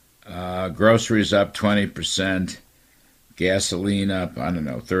 Groceries up 20%. Gasoline up,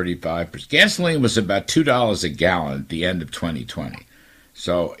 35%. Gasoline was about $2 a gallon at the end of 2020.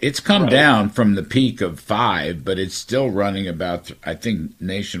 So it's come down from the peak of $5, but it's still running about, I think,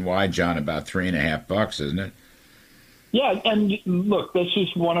 nationwide, John, about $3.50, isn't it? Yeah, and look, this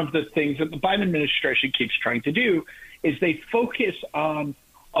is one of the things that the Biden administration keeps trying to do is they focus on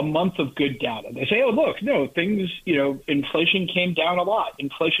a month of good data. They say, oh, look, no, things, inflation came down a lot.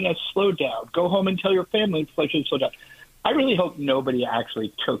 Inflation has slowed down. Go home and tell your family inflation slowed down. I really hope nobody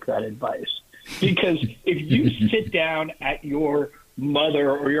actually took that advice because if you sit down at your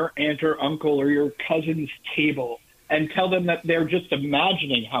mother or your aunt or uncle or your cousin's table and tell them that they're just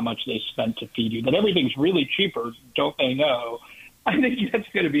imagining how much they spent to feed you, that everything's really cheaper, don't they know? I think that's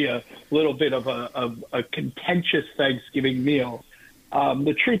going to be a little bit of a contentious Thanksgiving meal.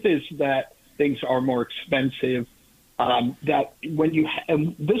 The truth is that things are more expensive. That when you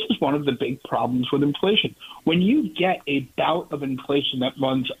and this is one of the big problems with inflation. When you get a bout of inflation that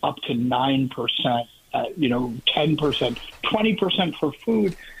runs up to 9%, 10%, 20% for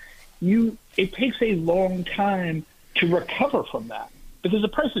food, it takes a long time to recover from that because the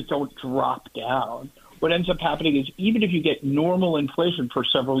prices don't drop down. What ends up happening is even if you get normal inflation for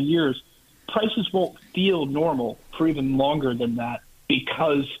several years, prices won't feel normal for even longer than that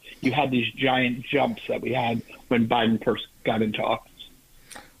because you had these giant jumps that we had when Biden first got into office.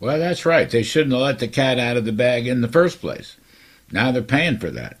 Well, that's right. They shouldn't have let the cat out of the bag in the first place. Now they're paying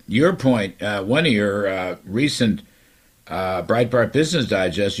for that. Your point, one of your recent Breitbart Business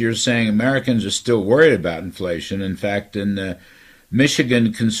Digest, you're saying Americans are still worried about inflation. In fact, in the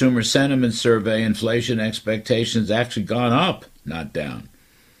Michigan Consumer Sentiment Survey, inflation expectations actually gone up, not down.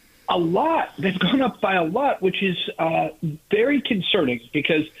 A lot. They've gone up by a lot, which is very concerning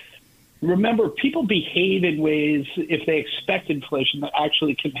because, remember, people behave in ways, if they expect inflation, that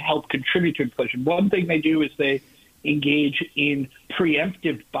actually can help contribute to inflation. One thing they do is they engage in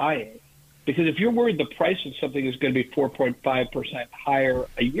preemptive buying. Because if you're worried the price of something is going to be 4.5% higher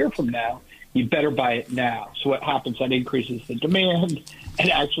a year from now, you better buy it now. So what happens? That increases the demand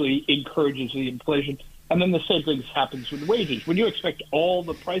and actually encourages the inflation. And then the same thing happens with wages. When you expect all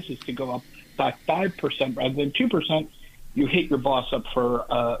the prices to go up by 5% rather than 2%, you hit your boss up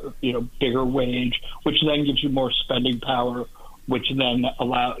for bigger wage, which then gives you more spending power, which then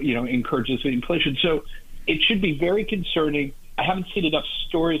encourages the inflation. So it should be very concerning. I haven't seen enough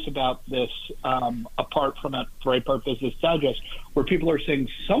stories about this apart from at Breitbart Business Digest, where people are saying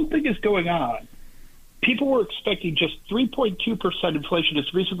something is going on. People were expecting just 3.2% inflation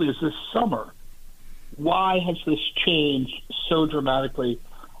as recently as this summer. Why has this changed so dramatically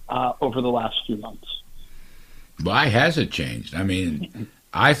over the last few months? Why has it changed? I mean,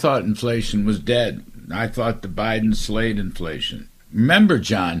 I thought inflation was dead. I thought the Biden slayed inflation. Remember,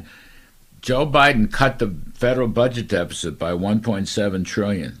 John, Joe Biden cut the federal budget deficit by $1.7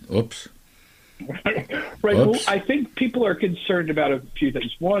 trillion. Oops. Right. Well, I think people are concerned about a few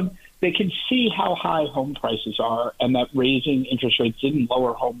things. One, they can see how high home prices are and that raising interest rates didn't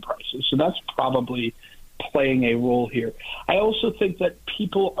lower home prices. So that's probably playing a role here. I also think that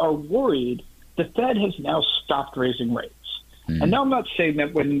people are worried the Fed has now stopped raising rates. And now I'm not saying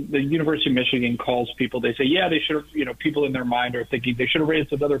that when the University of Michigan calls people, they say, yeah, they should have, people in their mind are thinking they should have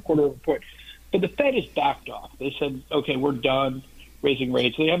raised another quarter of a point. But the Fed has backed off. They said, okay, we're done raising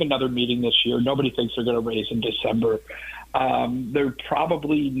rates. They have another meeting this year. Nobody thinks they're going to raise in December. They're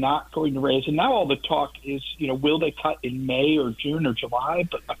probably not going to raise. And now all the talk is, will they cut in May or June or July?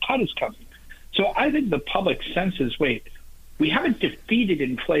 But a cut is coming. So I think the public senses, wait, we haven't defeated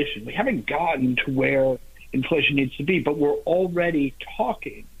inflation. We haven't gotten to where inflation needs to be, but we're already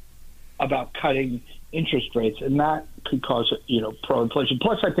talking about cutting interest rates, and that could cause, pro-inflation.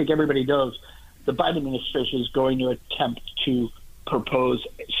 Plus, I think everybody knows the Biden administration is going to attempt to propose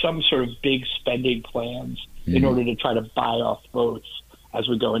some sort of big spending plans in order to try to buy off votes as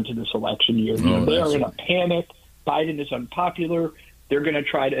we go into this election year. They are in a panic. Biden is unpopular. They're going to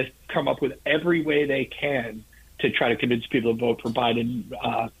try to come up with every way they can to try to convince people to vote for Biden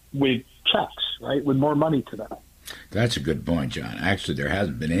with checks, right, with more money to them. That's a good point, John. Actually, there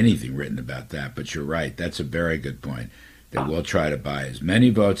hasn't been anything written about that, but you're right. That's a very good point. They will try to buy as many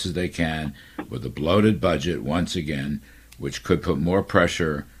votes as they can with a bloated budget, once again, which could put more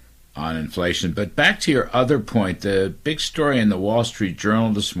pressure on inflation. But back to your other point, the big story in the Wall Street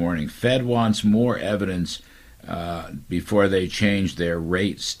Journal this morning, Fed wants more evidence before they change their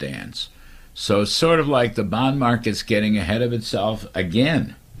rate stance. So it's sort of like the bond market's getting ahead of itself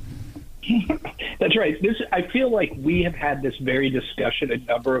again. That's right. I feel like we have had this very discussion a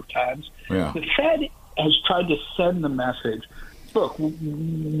number of times. Yeah. The Fed has tried to send the message, look,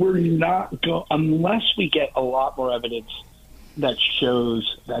 we're not unless we get a lot more evidence that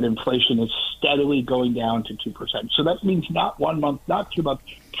shows that inflation is steadily going down to 2%. So that means not 1 month, not 2 months,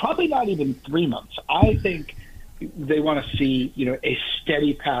 probably not even 3 months. I think they want to see, a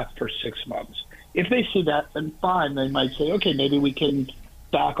steady path for 6 months. If they see that, then fine. They might say, okay, maybe we can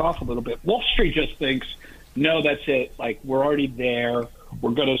back off a little bit. Wall Street just thinks, no, that's it. Like, we're already there.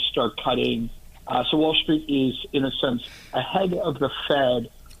 We're going to start cutting. So Wall Street is, in a sense, ahead of the Fed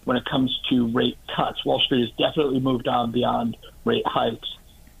when it comes to rate cuts. Wall Street has definitely moved on beyond rate hikes.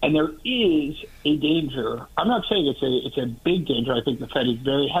 And there is a danger. I'm not saying it's a big danger. I think the Fed is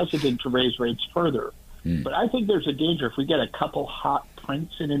very hesitant to raise rates further. But I think there's a danger if we get a couple hot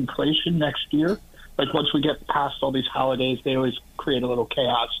prints in inflation next year. Like once we get past all these holidays, they always create a little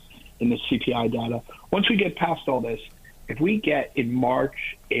chaos in the CPI data. Once we get past all this, if we get in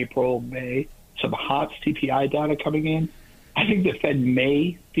March, April, May, some hot CPI data coming in, I think the Fed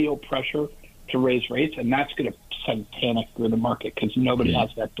may feel pressure to raise rates, and that's going to send panic through the market because nobody has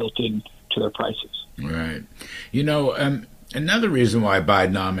that built in to their prices. Right. Another reason why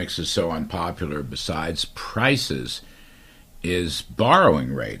Bidenomics is so unpopular besides prices is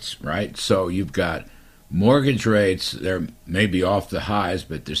borrowing rates, right? So you've got mortgage rates, they're maybe off the highs,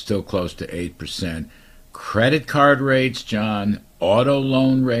 but they're still close to 8%. Credit card rates, John, auto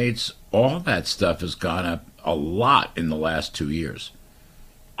loan rates, all that stuff has gone up a lot in the last 2 years.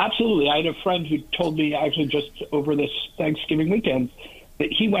 Absolutely. I had a friend who told me actually just over this Thanksgiving weekend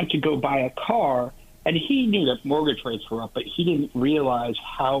that he went to go buy a car, and he knew that mortgage rates were up, but he didn't realize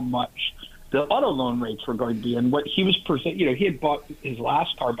how much the auto loan rates were going to be. And what he was he had bought his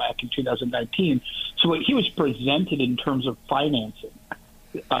last car back in 2019. So what he was presented in terms of financing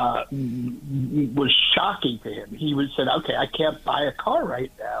was shocking to him. He said, okay, I can't buy a car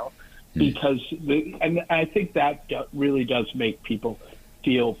right now because, and I think that really does make people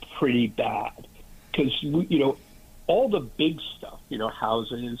feel pretty bad because, all the big stuff,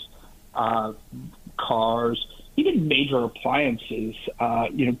 houses, cars, even major appliances,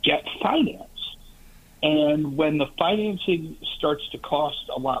 get financed. And when the financing starts to cost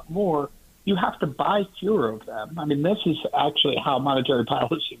a lot more, you have to buy fewer of them. I mean, this is actually how monetary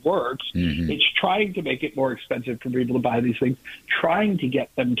policy works. Mm-hmm. It's trying to make it more expensive for people to buy these things, trying to get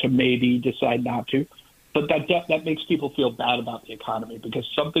them to maybe decide not to. But that makes people feel bad about the economy because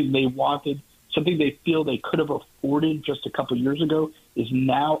something they wanted, something they feel they could have afforded just a couple of years ago is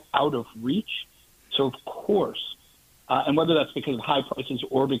now out of reach. So, of course, and whether that's because of high prices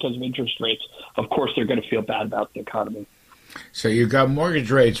or because of interest rates, of course, they're going to feel bad about the economy. So you've got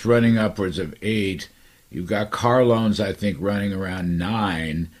mortgage rates running upwards of 8. You've got car loans, I think, running around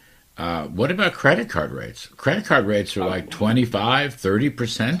 9. What about credit card rates? Credit card rates are like 25,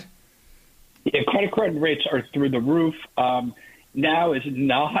 30%? Yeah, credit card rates are through the roof. Now is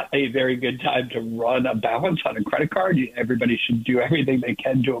not a very good time to run a balance on a credit card. Everybody should do everything they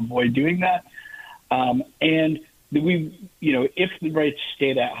can to avoid doing that. And if the rates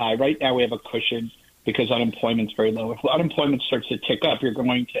stay that high, right now we have a cushion because unemployment's very low. If unemployment starts to tick up, you're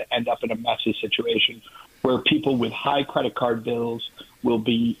going to end up in a messy situation where people with high credit card bills will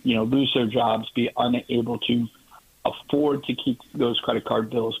be, lose their jobs, be unable to afford to keep those credit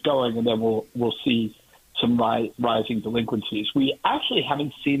card bills going, and then we'll see some rising delinquencies. We actually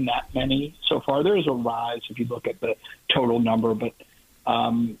haven't seen that many so far. There is a rise if you look at the total number, but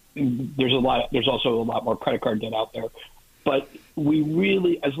there's also a lot more credit card debt out there. But we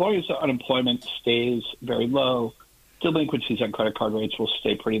really, as long as the unemployment stays very low, delinquencies on credit card rates will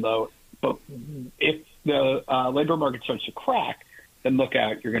stay pretty low. But if the labor market starts to crack, then look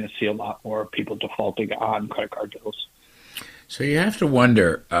out, you're going to see a lot more people defaulting on credit card bills. So you have to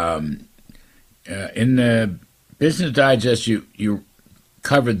wonder, in the Business Digest, you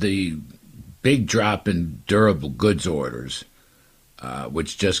covered the big drop in durable goods orders,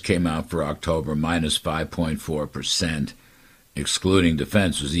 which just came out for October, minus 5.4%. Excluding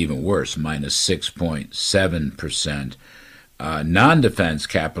defense was even worse, minus 6.7%. Non-defense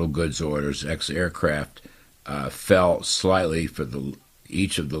capital goods orders, ex-aircraft, fell slightly for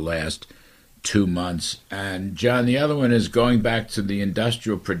each of the last 2 months. And, John, the other one is going back to the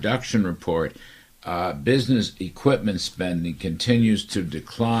industrial production report. Business equipment spending continues to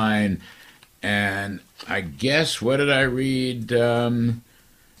decline. And I guess, what did I read?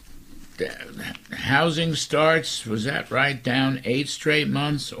 Housing starts, was that right, down 8 straight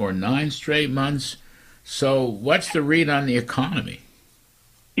months or 9 straight months? So what's the read on the economy?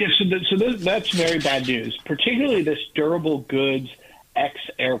 Yeah, that's very bad news, particularly this durable goods,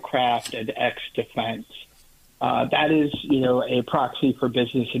 ex-aircraft and ex-defense. That is, a proxy for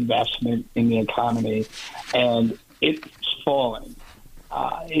business investment in the economy, and it's falling.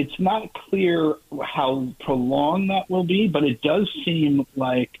 It's not clear how prolonged that will be, but it does seem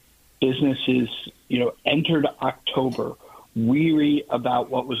like businesses, entered October weary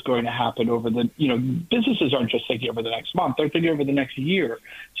about what was going to happen over the, businesses aren't just thinking over the next month, they're thinking over the next year.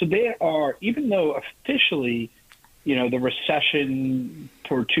 So they are, even though officially, the recession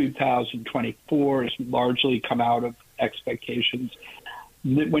for 2024 has largely come out of expectations,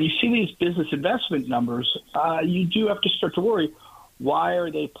 when you see these business investment numbers, you do have to start to worry, why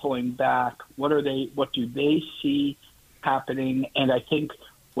are they pulling back? What do they see happening? And I think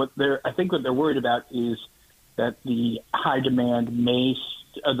what they're worried about is that the high demand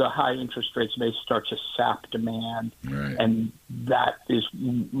the high interest rates may start to sap demand, right. And that's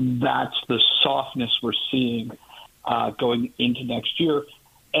the softness we're seeing going into next year.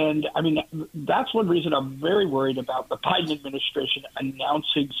 And I mean, that's one reason I'm very worried about the Biden administration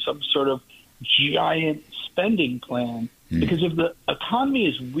announcing some sort of giant spending plan, because if the economy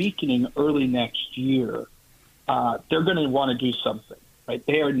is weakening early next year, they're going to want to do something. Right?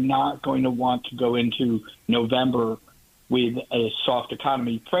 They are not going to want to go into November with a soft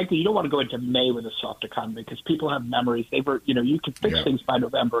economy. Frankly, you don't want to go into May with a soft economy because people have memories. You can fix things by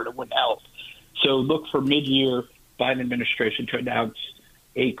November and it wouldn't help. So look for mid-year Biden administration to announce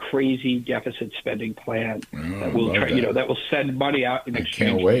a crazy deficit spending plan that will send money out in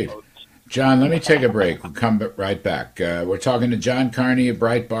exchange. Can't wait. John, let me take a break. We'll come right back. We're talking to John Carney of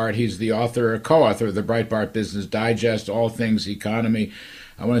Breitbart. He's the co-author of the Breitbart Business Digest, All Things Economy.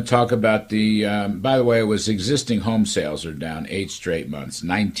 I want to talk about by the way, it was existing home sales are down 8 straight months,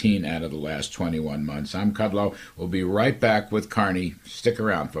 19 out of the last 21 months. I'm Kudlow. We'll be right back with Carney. Stick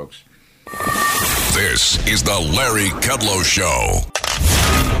around, folks. This is the Larry Kudlow Show.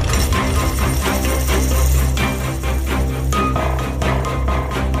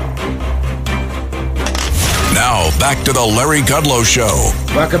 Now, back to the Larry Kudlow Show.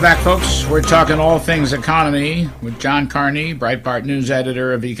 Welcome back, folks. We're talking all things economy with John Carney, Breitbart News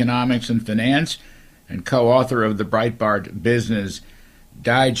editor of economics and finance. and co-author of the Breitbart Business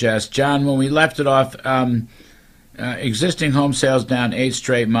Digest. John, when we left it off, existing home sales down 8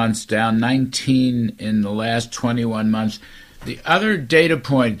 straight months, down 19 in the last 21 months. The other data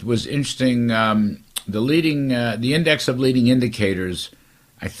point was interesting. The index of leading indicators,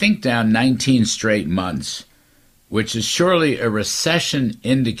 I think, down 19 straight months, which is surely a recession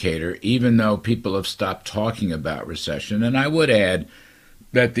indicator, even though people have stopped talking about recession. And I would add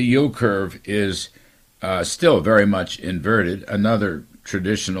that the yield curve is still very much inverted, another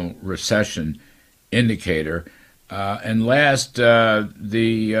traditional recession indicator. And last,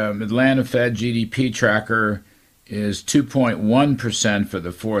 the Atlanta Fed GDP tracker is 2.1% for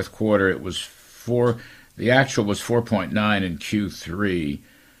the fourth quarter. It was the actual was 4.9 in Q3.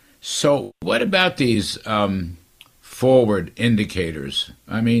 So what about these forward indicators?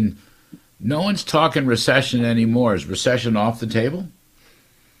 I mean, no one's talking recession anymore. Is recession off the table?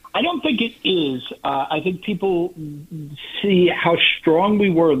 I don't think it is. I think people see how strong we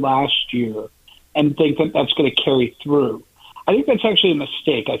were last year and think that that's going to carry through. I think that's actually a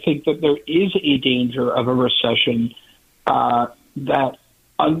mistake. I think that there is a danger of a recession that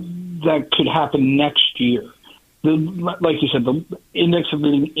could happen next year. Like you said, the index of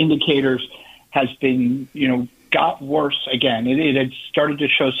leading indicators has been, got worse again. It had started to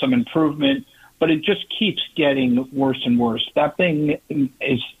show some improvement, but it just keeps getting worse and worse. That thing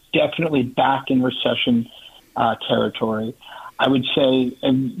is definitely back in recession territory. I would say,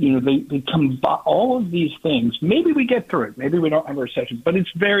 and they combine all of these things. Maybe we get through it. Maybe we don't have a recession, but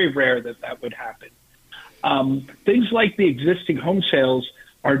it's very rare that would happen. Things like the existing home sales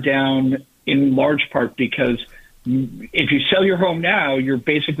are down in large part because if you sell your home now, you're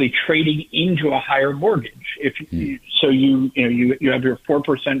basically trading into a higher mortgage. You have your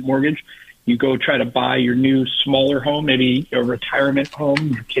 4% mortgage. You go try to buy your new smaller home, maybe a retirement home.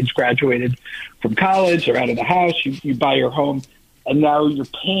 Your kids graduated from college or out of the house. You buy your home, and now you're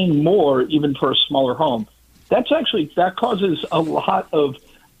paying more even for a smaller home. That causes a lot of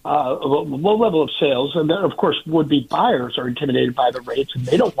a low level of sales, and then of course would-be buyers are intimidated by the rates and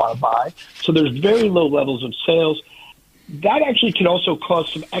they don't want to buy. So there's very low levels of sales. That actually can also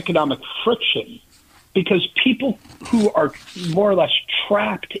cause some economic friction, because people who are more or less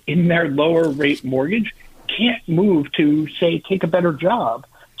trapped in their lower rate mortgage can't move to, say, take a better job.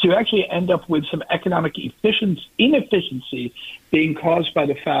 So you actually end up with some economic inefficiency being caused by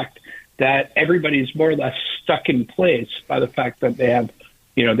the fact that everybody's more or less stuck in place by the fact that they have,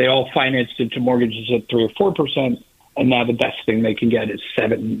 they all financed into mortgages at 3 or 4%, and now the best thing they can get is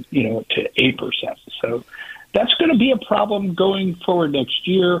 7, to 8%. So that's going to be a problem going forward next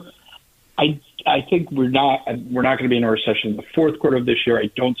year. I think we're not going to be in a recession in the fourth quarter of this year.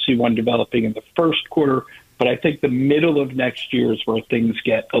 I don't see one developing in the first quarter, but I think the middle of next year is where things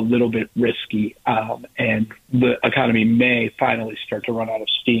get a little bit risky, and the economy may finally start to run out of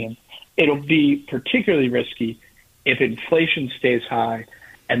steam. It'll be particularly risky if inflation stays high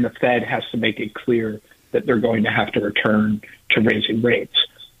and the Fed has to make it clear that they're going to have to return to raising rates,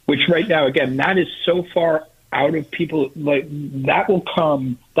 which right now, again, that is so far out of people, like that will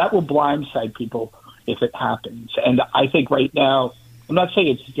blindside people if it happens. And I think right now, I'm not saying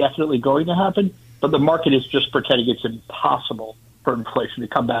it's definitely going to happen, but the market is just pretending it's impossible for inflation to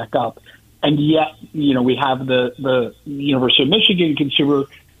come back up. And yet, we have the University of Michigan consumer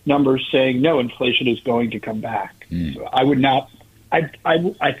numbers saying, no, inflation is going to come back. So I would not,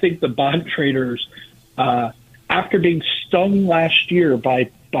 I think the bond traders, after being stung last year by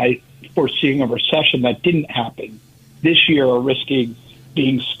foreseeing a recession that didn't happen, this year are risking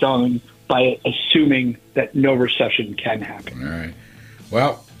being stung by assuming that no recession can happen. All right.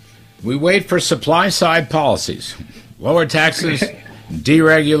 Well, we wait for supply-side policies, lower taxes,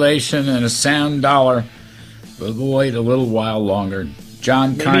 deregulation, and a sound dollar. But we'll wait a little while longer.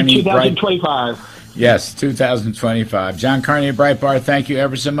 John Carney, 2025. Yes, 2025. John Carney of Breitbart, thank you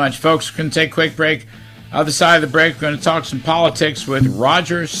ever so much. Folks, we're going to take a quick break. Other side of the break, we're going to talk some politics with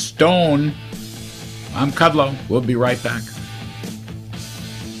Roger Stone. I'm Kudlow. We'll be right back.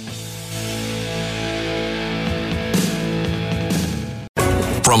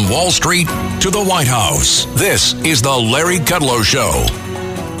 From Wall Street to the White House, this is the Larry Kudlow Show.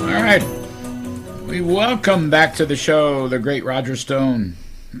 All right. We welcome back to the show the great Roger Stone,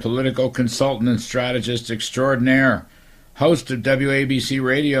 political consultant and strategist extraordinaire, host of WABC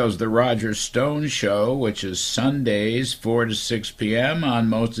Radio's The Roger Stone Show, which is Sundays, 4 to 6 p.m. on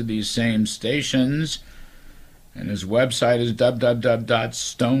most of these same stations. And his website is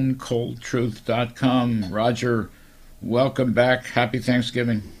www.stonecoldtruth.com. Roger, welcome back. Happy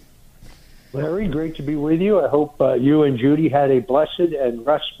Thanksgiving. Larry, great to be with you. I hope you and Judy had a blessed and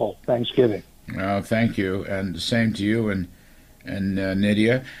restful Thanksgiving. Oh, thank you, and the same to you and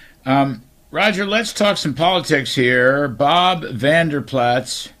Nydia. Roger, let's talk some politics here. Bob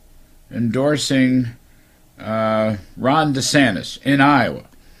Vanderplatz endorsing Ron DeSantis in Iowa,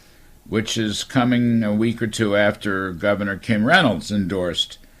 which is coming a week or two after Governor Kim Reynolds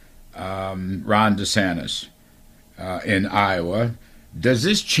endorsed Ron DeSantis in Iowa. Does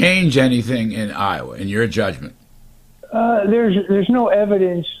this change anything in Iowa, in your judgment? There's no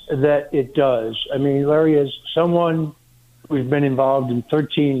evidence that it does. I mean, Larry, as someone who's been involved in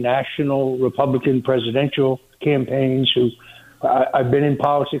 13 national Republican presidential campaigns, I've been in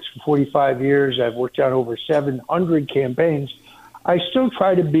politics for 45 years. I've worked on over 700 campaigns. I still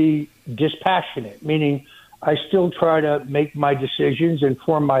try to be dispassionate, meaning I still try to make my decisions and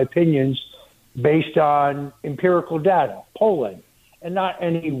form my opinions based on empirical data, polling, and not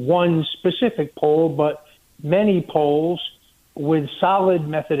any one specific poll, but many polls with solid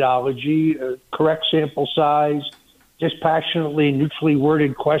methodology, correct sample size, dispassionately, neutrally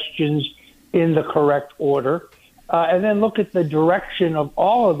worded questions in the correct order, and then look at the direction of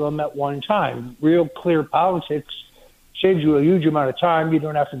all of them at one time. Real clear politics saves you a huge amount of time. You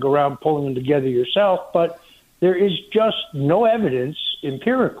don't have to go around pulling them together yourself, but there is just no evidence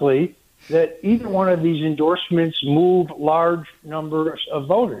empirically that either one of these endorsements move large numbers of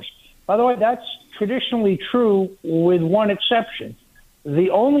voters. By the way, that's traditionally true with one exception.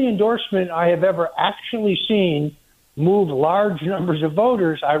 The only endorsement I have ever actually seen move large numbers of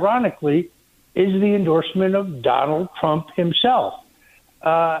voters, ironically, is the endorsement of Donald Trump himself.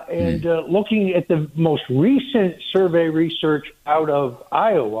 Looking at the most recent survey research out of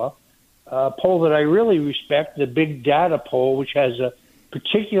Iowa, a poll that I really respect, the Big Data poll, which has a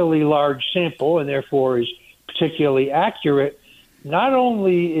particularly large sample and therefore is particularly accurate, not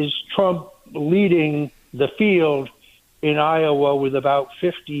only is Trump leading the field in Iowa with about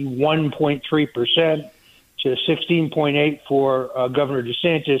 51.3% to 16.8 for Governor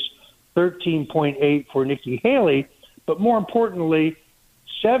DeSantis, 13.8 for Nikki Haley, but more importantly,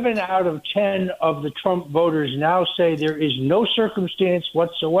 7 out of 10 of the Trump voters now say there is no circumstance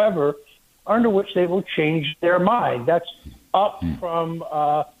whatsoever under which they will change their mind. That's up from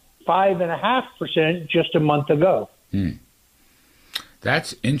 5.5% just a month ago.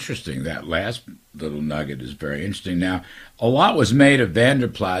 That's interesting. That last little nugget is very interesting. Now, a lot was made of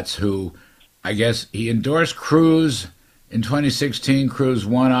Vanderplatz, who I guess he endorsed Cruz in 2016. Cruz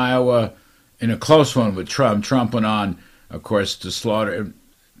won Iowa in a close one with Trump. Trump went on, of course, to slaughter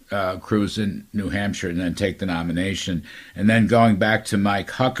Cruz in New Hampshire and then take the nomination. And then going back to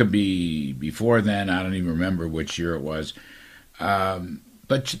Mike Huckabee before then, I don't even remember which year it was.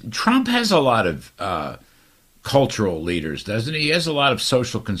 But Trump has a lot of cultural leaders, doesn't he? He has a lot of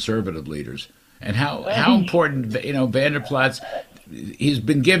social conservative leaders. And how important, Vanderplatz, he's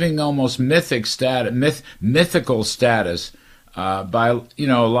been giving almost mythical status by,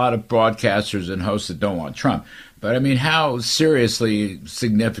 a lot of broadcasters and hosts that don't want Trump. But, I mean, how seriously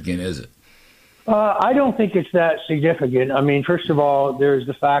significant is it? I don't think it's that significant. I mean, first of all, there's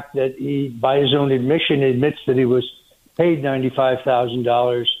the fact that he, by his own admission, admits that he was paid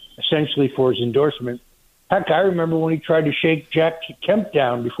 $95,000 essentially for his endorsement. Heck, I remember when he tried to shake Jack Kemp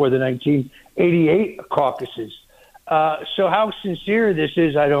down before the 1988 caucuses. So how sincere this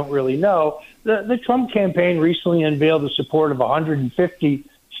is, I don't really know. The Trump campaign recently unveiled the support of 150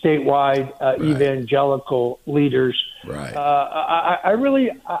 statewide evangelical leaders. Right. I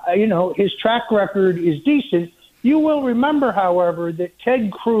really, his track record is decent. You will remember, however, that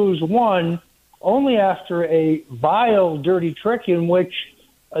Ted Cruz won only after a vile, dirty trick in which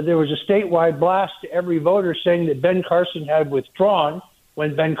there was a statewide blast to every voter saying that Ben Carson had withdrawn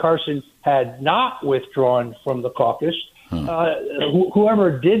when Ben Carson had not withdrawn from the caucus.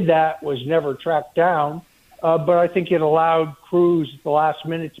 Whoever did that was never tracked down, but I think it allowed Cruz at the last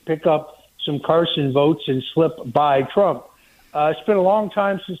minute to pick up some Carson votes and slip by Trump. It's been a long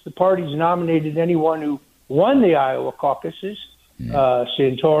time since the party's nominated anyone who won the Iowa caucuses,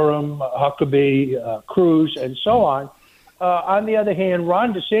 Santorum, Huckabee, Cruz, and so on. On the other hand,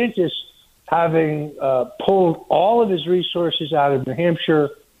 Ron DeSantis, having pulled all of his resources out of New Hampshire,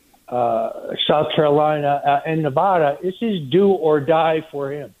 South Carolina, and Nevada, this is do or die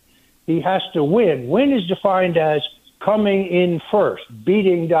for him. He has to win. Win is defined as coming in first,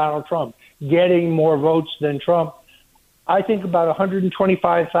 beating Donald Trump, getting more votes than Trump. I think about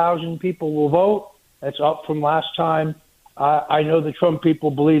 125,000 people will vote. That's up from last time. I know the Trump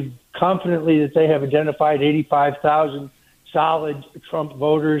people believe confidently that they have identified 85,000 solid Trump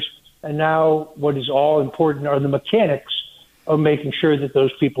voters. And now what is all important are the mechanics of making sure that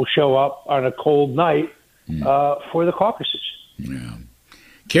those people show up on a cold night for the caucuses. Yeah.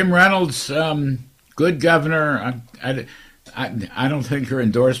 Kim Reynolds, good governor. I don't think her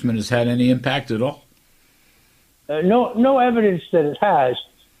endorsement has had any impact at all. No evidence that it has.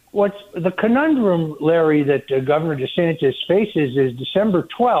 What's the conundrum, Larry, that Governor DeSantis faces is December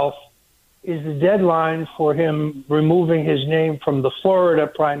 12th is the deadline for him removing his name from the Florida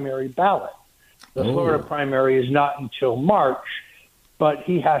primary ballot. The Florida primary is not until March, but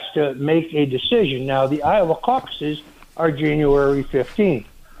he has to make a decision. Now, the Iowa caucuses are January 15th.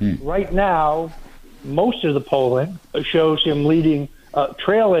 Right now, most of the polling shows him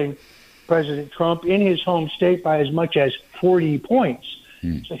trailing President Trump in his home state by as much as 40 points.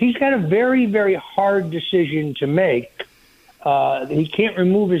 So he's got a very, very hard decision to make. He can't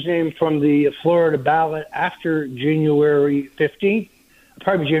remove his name from the Florida ballot after January 15th.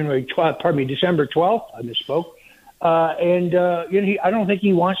 December 12th. I misspoke. I don't think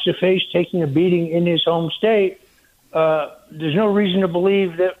he wants to face taking a beating in his home state. There's no reason to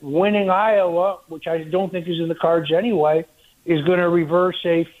believe that winning Iowa, which I don't think is in the cards anyway, is going to reverse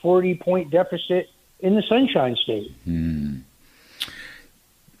a 40-point deficit in the Sunshine State.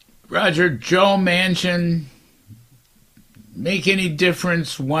 Roger, Joe Manchin, make any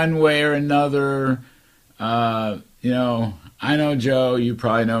difference one way or another? I know Joe. You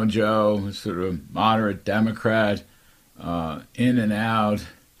probably know Joe. Sort of moderate Democrat, in and out.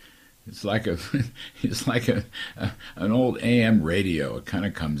 It's like an old AM radio. It kind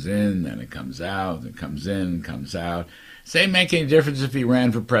of comes in, then it comes out, it comes in, comes out. Say, make any difference if he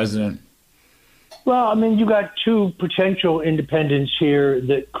ran for president? Well, I mean, you got two potential independents here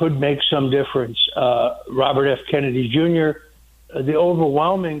that could make some difference. Robert F. Kennedy Jr., the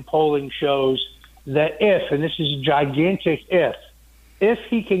overwhelming polling shows that if, and this is a gigantic if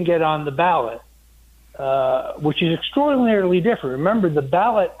he can get on the ballot, which is extraordinarily different. Remember, the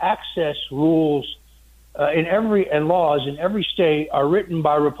ballot access rules and laws in every state are written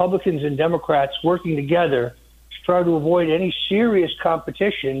by Republicans and Democrats working together to try to avoid any serious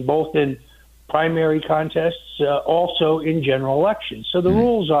competition, both in primary contests, also in general elections. So the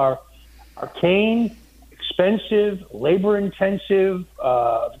rules are arcane, expensive, labor-intensive,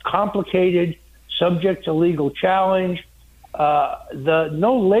 complicated, subject to legal challenge. The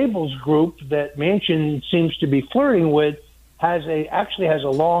no labels group that Manchin seems to be flirting with actually has a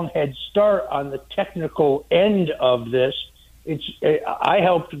long head start on the technical end of this. I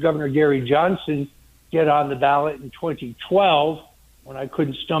helped Governor Gary Johnson get on the ballot in 2012 when I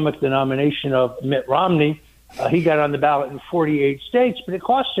couldn't stomach the nomination of Mitt Romney. He got on the ballot in 48 states, but it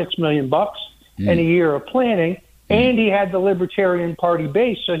cost $6 million and a year of planning, and he had the Libertarian Party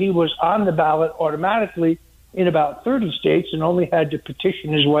base, so he was on the ballot automatically in about 30 states and only had to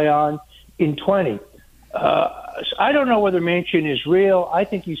petition his way on in 20. I don't know whether Manchin is real. I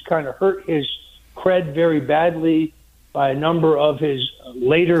think he's kind of hurt his cred very badly by a number of his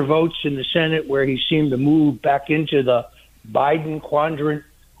later votes in the Senate where he seemed to move back into the Biden quadrant.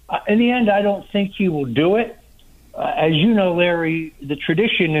 In the end, I don't think he will do it. As you know, Larry, the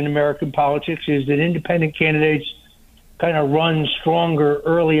tradition in American politics is that independent candidates kind of run stronger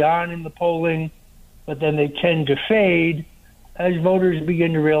early on in the polling, but then they tend to fade as voters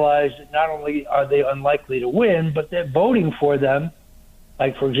begin to realize that not only are they unlikely to win, but that voting for them,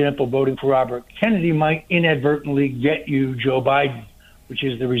 like, for example, voting for Robert Kennedy, might inadvertently get you Joe Biden, which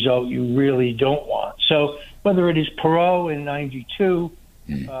is the result you really don't want. So whether it is Perot in 92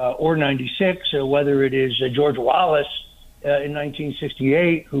 or 96, or whether it is George Wallace in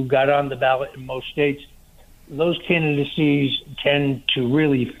 1968, who got on the ballot in most states, those candidacies tend to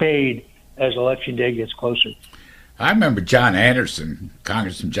really fade as Election Day gets closer. I remember John Anderson,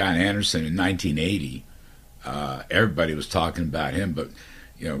 Congressman John Anderson, in 1980. Everybody was talking about him, but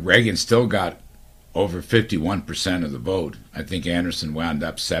Reagan still got over 51% of the vote. I think Anderson wound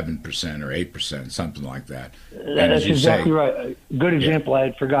up 7% or 8%, something like that. That's exactly right. A good example I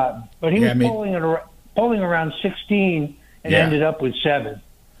had forgotten. But he was polling around 16 and ended up with 7.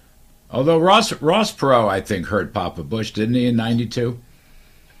 Although Ross Perot, I think, hurt Papa Bush, didn't he, in 92?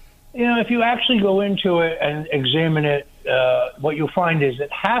 If you actually go into it and examine it, what you'll find is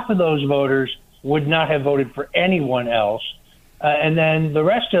that half of those voters would not have voted for anyone else, and then the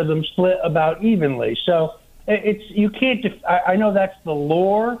rest of them split about evenly. So you can't. I know that's the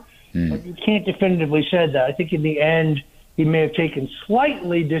lore, but you can't definitively say that. I think in the end, he may have taken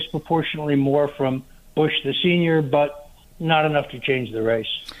slightly disproportionately more from Bush the senior, but not enough to change the race.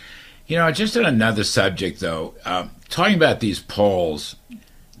 Just on another subject, though, talking about these polls,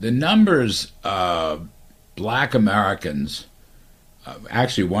 the numbers of black Americans,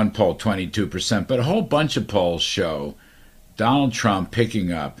 actually one poll 22%, but a whole bunch of polls show Donald Trump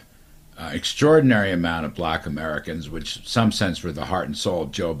picking up extraordinary amount of black Americans, which in some sense were the heart and soul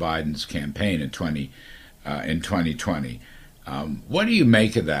of Joe Biden's campaign in 2020. What do you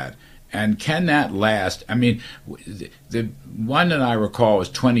make of that? And can that last? I mean, the one that I recall was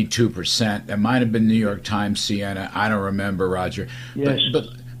 22%. That might have been New York Times, Siena. I don't remember, Roger. Yes.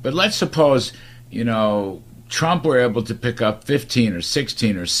 But let's suppose, Trump were able to pick up 15 or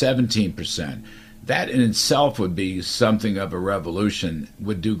 16 or 17%. That in itself would be something of a revolution,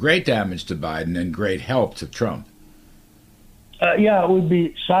 would do great damage to Biden and great help to Trump. Yeah, it would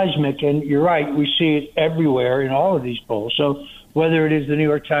be seismic, and you're right. We see it everywhere in all of these polls. So whether it is the New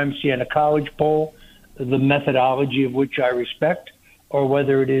York Times Siena College poll, the methodology of which I respect, or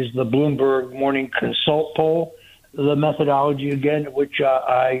whether it is the Bloomberg Morning Consult poll, the methodology, again, which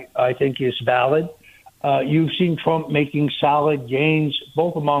I think is valid. You've seen Trump making solid gains,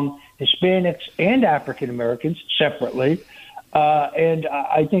 both among Hispanics and African Americans separately. And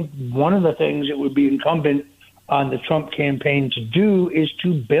I think one of the things that would be incumbent on the Trump campaign to do is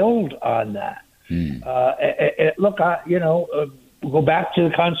to build on that. Look, go back to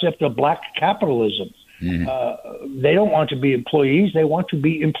the concept of black capitalism. They don't want to be employees. They want to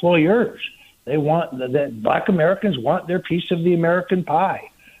be employers. They want that black Americans want their piece of the American pie,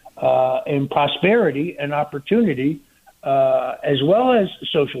 and prosperity and opportunity, as well as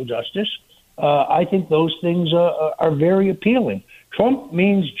social justice. I think those things are very appealing. Trump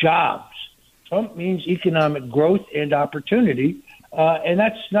means jobs. Trump means economic growth and opportunity, and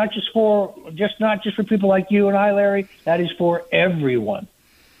that's not just for people like you and I, Larry. That is for everyone.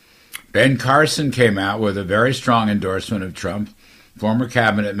 Ben Carson came out with a very strong endorsement of Trump, former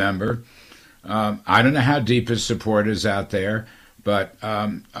cabinet member. I don't know how deep his support is out there, but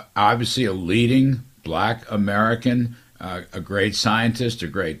obviously a leading black American, a great scientist, a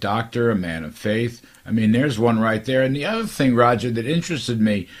great doctor, a man of faith. I mean, there's one right there. And the other thing, Roger, that interested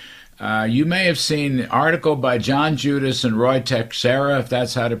me, you may have seen the article by John Judas and Roy Teixeira, if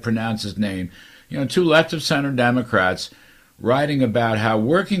that's how to pronounce his name, two left-of-center Democrats writing about how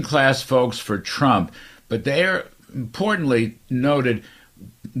working class folks for Trump, but they are importantly noted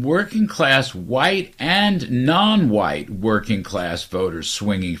working class white and non-white working class voters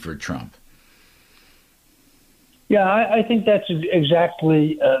swinging for Trump. Yeah, I think that's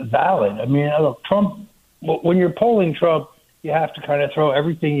exactly valid. I mean, look, Trump, when you're polling Trump, you have to kind of throw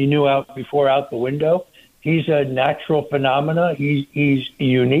everything you knew out the window. He's a natural phenomena. He's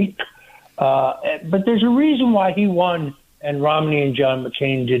unique. But there's a reason why he won and Romney and John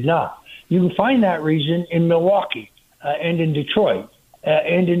McCain did not. You can find that reason in Milwaukee and in Detroit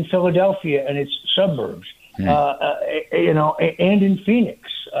and in Philadelphia and its suburbs, and in Phoenix.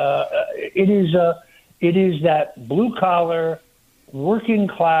 It is that blue collar, working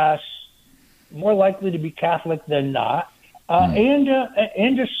class, more likely to be Catholic than not, and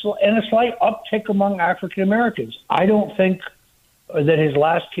a slight uptick among African Americans. I don't think that his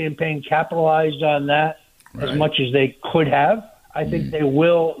last campaign capitalized on that as much as they could have. I think they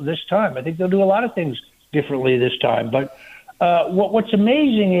will this time. I think they'll do a lot of things differently this time. But what's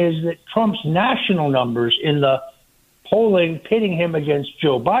amazing is that Trump's national numbers in the polling pitting him against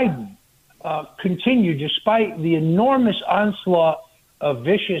Joe Biden continue despite the enormous onslaught of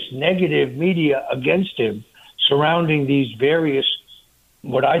vicious negative media against him surrounding these various,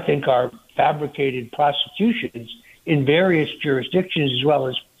 what I think are fabricated prosecutions in various jurisdictions as well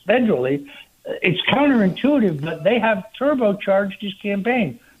as federally. It's counterintuitive, but they have turbocharged his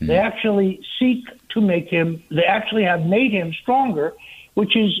campaign. They actually they actually have made him stronger,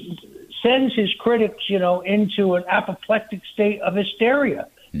 which sends his critics, into an apoplectic state of hysteria.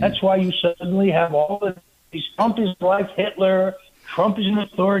 That's why you suddenly have all of these, Trump is like Hitler, Trump is an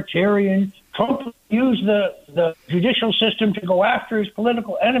authoritarian, Trump used the judicial system to go after his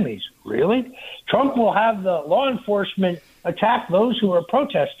political enemies. Really? Trump will have the law enforcement attack those who are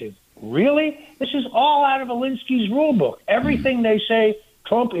protesting. Really? This is all out of Alinsky's rule book. Everything they say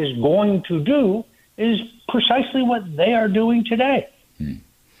Trump is going to do is precisely what they are doing today.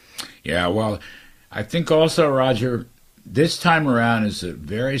 Yeah, well, I think also, Roger, this time around is a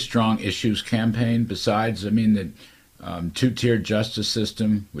very strong issues campaign. Besides, the two-tiered justice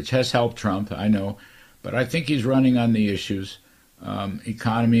system, which has helped Trump, I know, but I think he's running on the issues.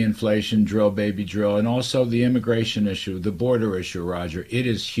 Economy, inflation, drill, baby, drill, and also the immigration issue, the border issue, Roger. It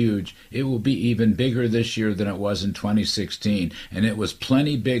is huge. It will be even bigger this year than it was in 2016, and it was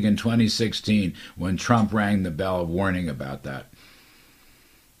plenty big in 2016 when Trump rang the bell warning about that.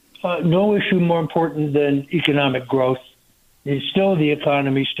 No issue more important than economic growth. It's still the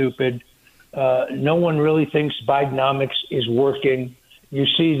economy, stupid. No one really thinks Bidenomics is working. You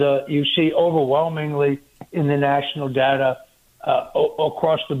see overwhelmingly in the national data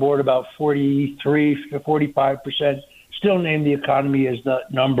across the board, about 43 to 45%, still name the economy as the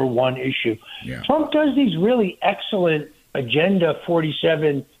number one issue. Yeah. Trump does these really excellent Agenda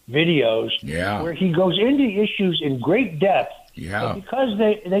 47 videos where he goes into issues in great depth. But because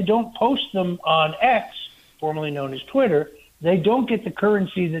they don't post them on X, formerly known as Twitter, they don't get the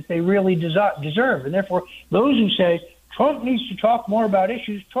currency that they really deserve. And therefore, those who say Trump needs to talk more about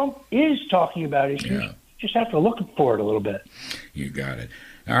issues, Trump is talking about issues. Yeah. Just have to look for it a little bit. You got it.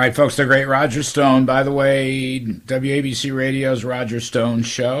 All right, folks, the great Roger Stone. By the way, WABC Radio's Roger Stone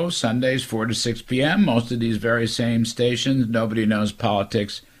Show, Sundays 4 to 6 p.m. Most of these very same stations. Nobody knows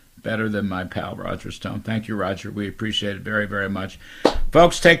politics better than my pal Roger Stone. Thank you, Roger. We appreciate it very, very much.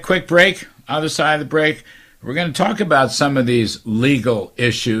 Folks, take a quick break. Other side of the break, we're going to talk about some of these legal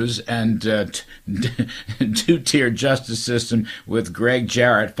issues and two-tier justice system with Greg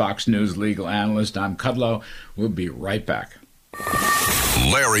Jarrett, Fox News legal analyst. I'm Kudlow. We'll be right back.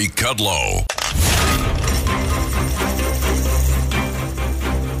 Larry Kudlow.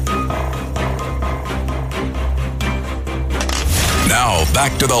 Now,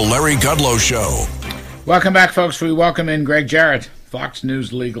 back to the Larry Kudlow Show. Welcome back, folks. We welcome in Greg Jarrett, Fox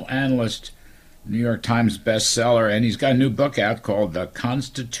News legal analyst, New York Times bestseller, and he's got a new book out called The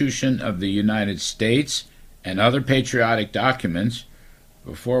Constitution of the United States and Other Patriotic Documents.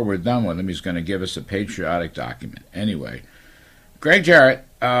 Before we're done with him, he's going to give us a patriotic document. Anyway, Greg Jarrett,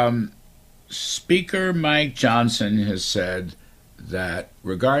 Speaker Mike Johnson has said that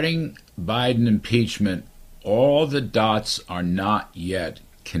regarding Biden impeachment, all the dots are not yet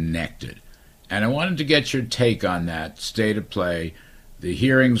connected. And I wanted to get your take on that state of play. The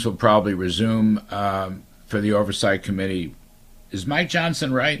hearings will probably resume for the Oversight Committee. Is Mike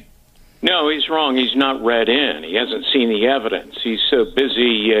Johnson right? No, he's wrong. He's not read in. He hasn't seen the evidence. He's so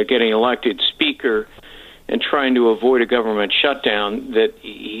busy getting elected Speaker and trying to avoid a government shutdown that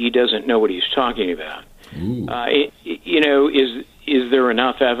he doesn't know what he's talking about. Is there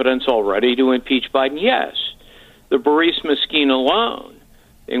enough evidence already to impeach Biden? Yes. The Burisma scheme alone,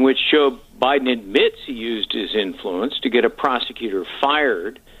 in which Joe Biden admits he used his influence to get a prosecutor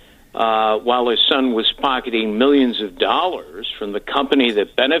fired while his son was pocketing millions of dollars from the company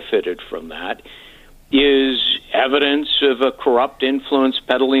that benefited from that, is evidence of a corrupt influence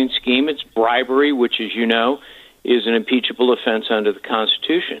peddling scheme. It's bribery, which, as you know, is an impeachable offense under the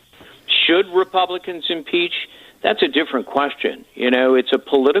Constitution. Should Republicans impeach? That's a different question. It's a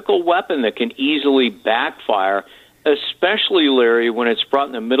political weapon that can easily backfire, especially, Larry, when it's brought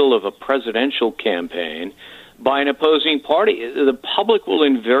in the middle of a presidential campaign by an opposing party. The public will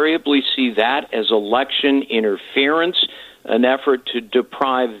invariably see that as election interference, an effort to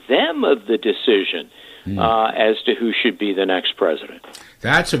deprive them of the decision as to who should be the next president.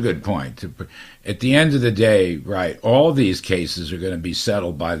 That's a good point. At the end of the day, right, all these cases are going to be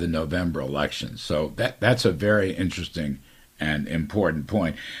settled by the November election. So that's a very interesting and important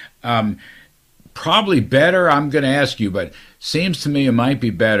point. Probably better, I'm going to ask you, but seems to me it might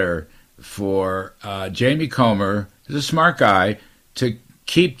be better for Jamie Comer, who's a smart guy, to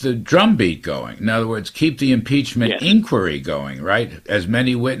keep the drumbeat going. In other words, keep the impeachment inquiry going, right? As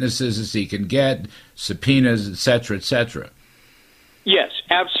many witnesses as he can get, subpoenas, et cetera, et cetera. Yes,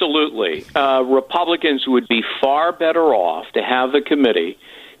 absolutely. Republicans would be far better off to have the committee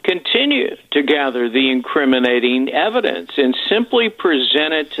continue to gather the incriminating evidence and simply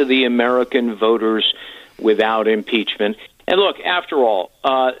present it to the American voters without impeachment. And look, after all,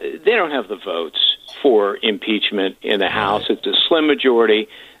 they don't have the votes for impeachment in the House. It's a slim majority.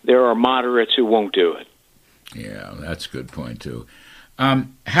 There are moderates who won't do it. Yeah, that's a good point, too.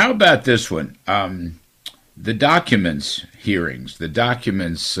 How about this one? The documents hearings, the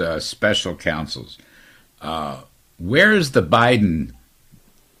documents special counsels. Where's the Biden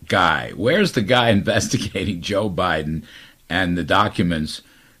guy? Where's the guy investigating Joe Biden and the documents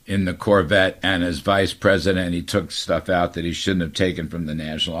in the Corvette? And as vice president, he took stuff out that he shouldn't have taken from the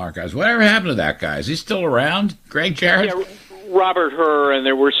National Archives. Whatever happened to that guy? Is he still around, Greg Jarrett? Yeah, Robert Hur, and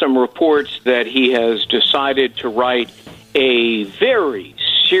there were some reports that he has decided to write a very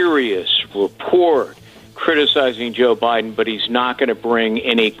serious report criticizing Joe Biden, but he's not going to bring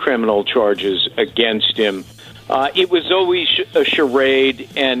any criminal charges against him. It was always a charade,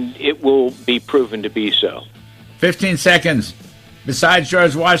 and it will be proven to be so. 15 seconds. Besides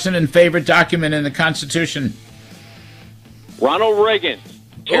George Washington, favorite document in the Constitution? Ronald Reagan.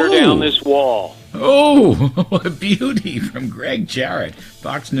 Tear down this wall. Oh, what a beauty from Greg Jarrett,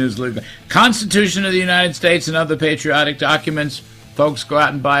 Fox News Legal. Constitution of the United States and Other Patriotic Documents. Folks, go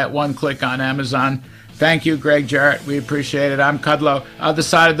out and buy it one click on Amazon. Thank you, Greg Jarrett. We appreciate it. I'm Kudlow. Other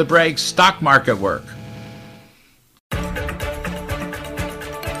side of the break, stock market work.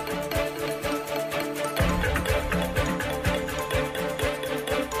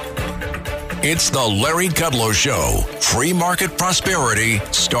 It's the Larry Kudlow Show. Free market prosperity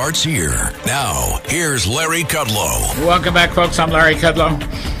starts here. Now, here's Larry Kudlow. Welcome back, folks. I'm Larry Kudlow.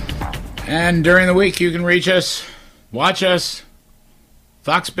 And during the week, you can reach us, watch us,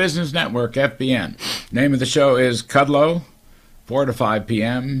 Fox Business Network, FBN. Name of the show is Kudlow, 4 to 5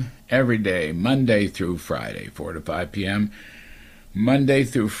 p.m. every day, Monday through Friday, 4 to 5 p.m. Monday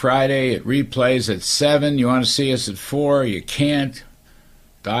through Friday. It replays at 7. You want to see us at 4? You can't.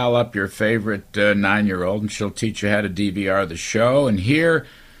 Dial up your favorite 9-year-old, and she'll teach you how to DVR the show. And here,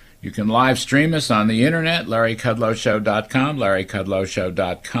 you can live stream us on the internet, LarryKudlowShow.com,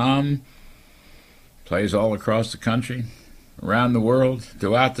 LarryKudlowShow.com. Plays all across the country, around the world,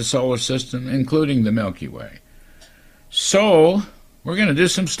 throughout the solar system, including the Milky Way. So, we're going to do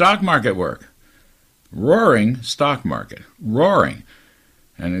some stock market work. Roaring stock market. Roaring.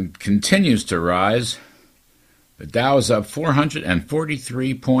 And it continues to rise. The Dow is up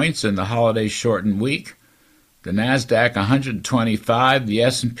 443 points in the holiday-shortened week. The NASDAQ 125. The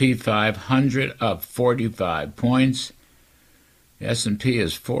S&P 500 up 45 points. The S&P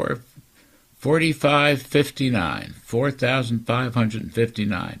is 4559,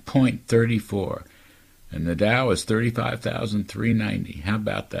 4,559.34. And the Dow is 35,390. How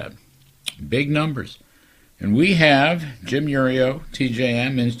about that? Big numbers. And we have Jim Urio,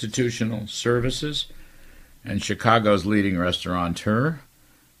 TJM Institutional Services, and Chicago's leading restaurateur.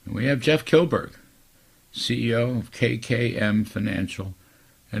 And we have Jeff Kilberg, CEO of KKM Financial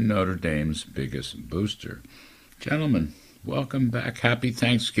and Notre Dame's biggest booster. Gentlemen, welcome back. Happy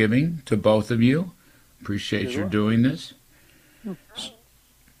Thanksgiving to both of you. Appreciate your doing this.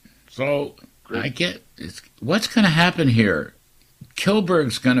 So, what's going to happen here?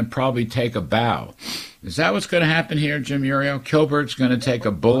 Kilberg's going to probably take a bow. Is that what's going to happen here, Jim Urio? Kilberg's going to take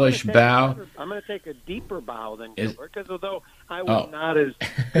a bullish bow? I'm going to take a deeper bow than Kilberg, because although I was not as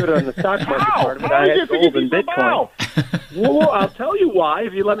good on the stock market part of it, I had gold and Bitcoin. Well, I'll tell you why,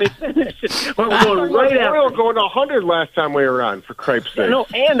 if you let me finish. We're going right after. Oil going to 100 last time we were on, for cripe's sake. No,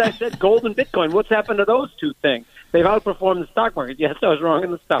 and I said gold and Bitcoin. What's happened to those two things? They've outperformed the stock market. Yes, I was wrong in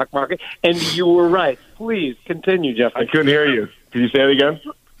the stock market, and you were right. Please continue, Jeff. I couldn't hear you. Can you say it again?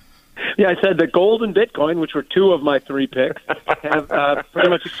 Yeah, I said that gold and Bitcoin, which were two of my three picks, have pretty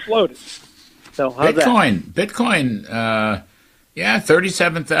much exploded. So how's Bitcoin,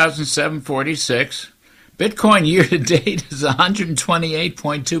 37,746. Bitcoin year to date is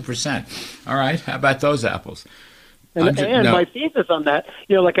 128.2%. All right, how about those apples? And my thesis on that,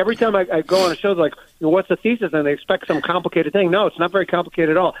 like every time I go on a show, like, what's the thesis? And they expect some complicated thing. No, it's not very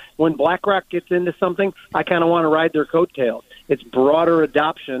complicated at all. When BlackRock gets into something, I kind of want to ride their coattails. It's broader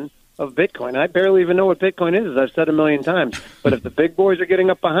adoption of Bitcoin. I barely even know what Bitcoin is, as I've said a million times. But if the big boys are getting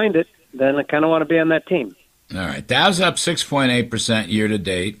up behind it, then I kind of want to be on that team. All right. Dow's up 6.8% year to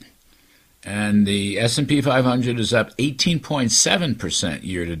date, and the S&P 500 is up 18.7%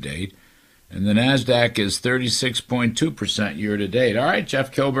 year to date, and the NASDAQ is 36.2% year to date. All right, Jeff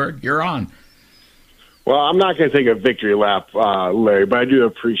Kilberg, you're on. Well, I'm not going to take a victory lap, Larry, but I do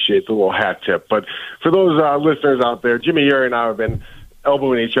appreciate the little hat tip. But for those listeners out there, Jimmy Urie and I have been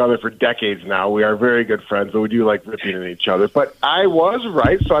elbowing each other for decades now. We are very good friends, but we do like ripping at each other. But I was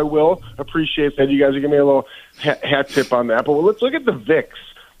right, so I will appreciate that you guys are giving me a little hat tip on that. But let's look at the VIX.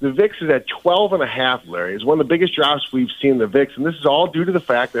 The VIX is at 12.5, Larry. It's one of the biggest drops we've seen in the VIX, and this is all due to the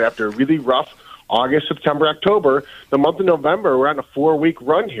fact that after a really rough August, September, October, the month of November, we're on a 4-week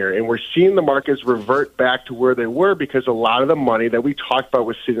run here, and we're seeing the markets revert back to where they were because a lot of the money that we talked about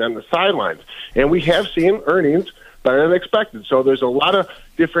was sitting on the sidelines. And we have seen earnings better than expected. So there's a lot of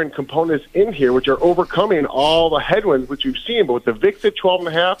different components in here which are overcoming all the headwinds which we've seen. But with the VIX at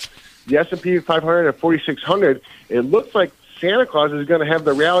 12.5, the S&P 500 at 4,600, it looks like Santa Claus is going to have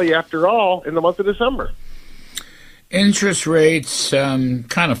the rally after all in the month of December. Interest rates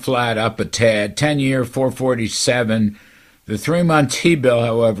kind of flat up a tad. 10-year 447. The 3-month T-bill,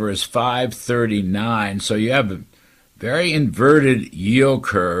 however, is 539. So you have a very inverted yield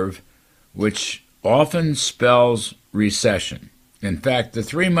curve, which often spells recession. In fact, the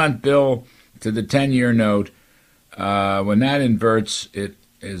 3-month bill to the 10-year note, when that inverts, it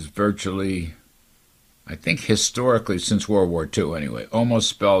is virtually, I think historically since World War II anyway, almost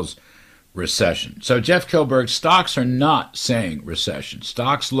spells recession. So Jeff Kilberg, stocks are not saying recession.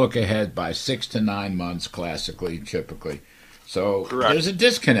 Stocks look ahead by 6 to 9 months, classically, typically. So Correct. There's a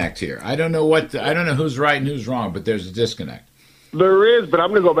disconnect here. I don't know who's right and who's wrong, but there's a disconnect. There is, but I'm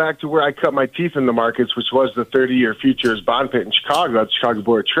going to go back to where I cut my teeth in the markets, which was the 30-year futures bond pit in Chicago, at the Chicago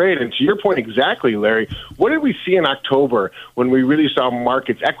Board of Trade. And to your point exactly, Larry, what did we see in October when we really saw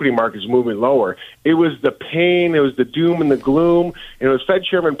equity markets moving lower? It was the pain, it was the doom and the gloom, and it was Fed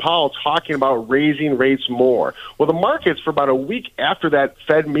Chairman Powell talking about raising rates more. Well, the markets, for about a week after that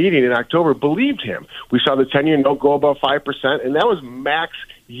Fed meeting in October, believed him. We saw the 10-year note go above 5%, and that was max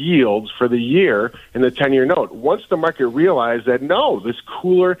yields for the year in the 10-year note. Once the market realized that, no, this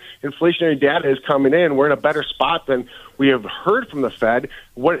cooler inflationary data is coming in, we're in a better spot than we have heard from the Fed.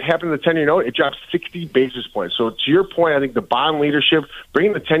 What happened to the 10-year note? It dropped 60 basis points. So to your point, I think the bond leadership,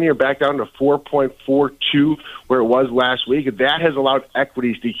 bringing the 10-year back down to 4.42 where it was last week, that has allowed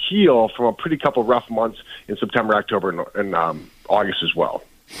equities to heal from a pretty couple rough months in September, October, and August as well.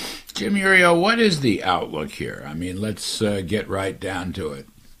 Jim Uriel, what is the outlook here? I mean, let's get right down to it.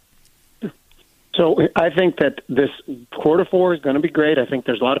 So I think that this quarter four is going to be great. I think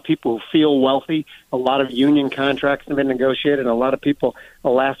there's a lot of people who feel wealthy. A lot of union contracts have been negotiated, and a lot of people,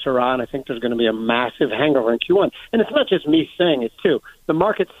 alas, are on. I think there's going to be a massive hangover in Q1. And it's not just me saying it, too. The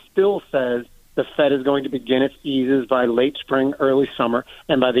market still says the Fed is going to begin its eases by late spring, early summer,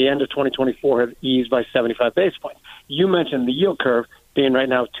 and by the end of 2024 have eased by 75 basis points. You mentioned the yield curve being right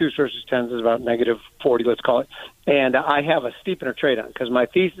now 2 versus 10s is about negative 40, let's call it. And I have a steepener trade on because my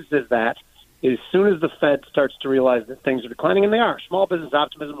thesis is that as soon as the Fed starts to realize that things are declining, and they are, small business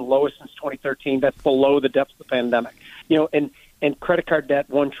optimism, the lowest since 2013, that's below the depths of the pandemic. And credit card debt,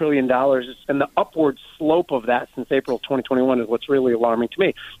 $1 trillion, and the upward slope of that since April 2021 is what's really alarming to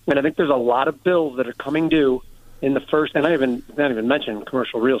me. And I think there's a lot of bills that are coming due in the first, and I not even mention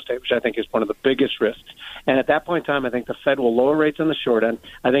commercial real estate, which I think is one of the biggest risks. And at that point in time, I think the Fed will lower rates on the short end.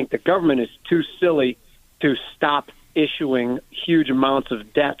 I think the government is too silly to stop issuing huge amounts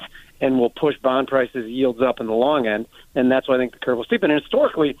of debt and will push bond prices, yields up in the long end, and that's why I think the curve will steepen. And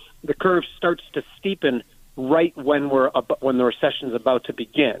historically, the curve starts to steepen right when the recession is about to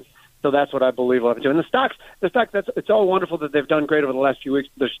begin. So that's what I believe will happen too. And the stock, it's all wonderful that they've done great over the last few weeks.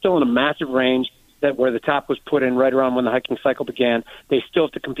 They're still in a massive range that where the top was put in right around when the hiking cycle began. They still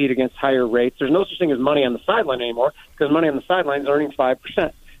have to compete against higher rates. There's no such thing as money on the sideline anymore because money on the sideline is earning 5%.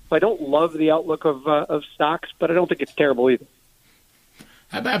 So I don't love the outlook of stocks, but I don't think it's terrible either.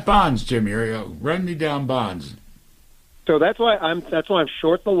 How about bonds, Jim Uriel? Run me down bonds. So that's why I'm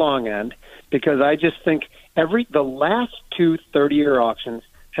short the long end, because I just think the last two 30-year auctions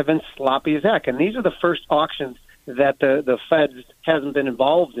have been sloppy as heck, and these are the first auctions that the Fed hasn't been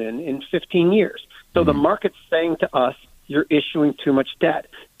involved in 15 years. So the market's saying to us, you're issuing too much debt.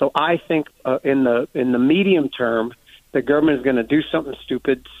 So I think in the medium term, the government is going to do something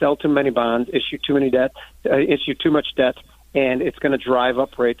stupid, sell too many bonds, issue too much debt, and it's going to drive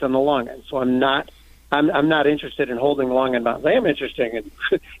up rates on the long end. So I'm not interested in holding long end bonds. I am interested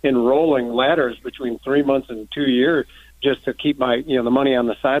in rolling ladders between 3 months and 2 years just to keep my the money on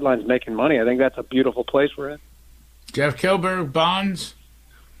the sidelines making money. I think that's a beautiful place we're in. Jeff Kilberg, bonds?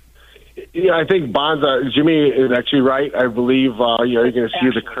 Yeah, I think bonds are. Jimmy is actually right. I believe you're going to see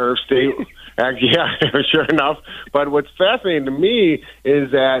the curve stay. Yeah, sure enough. But what's fascinating to me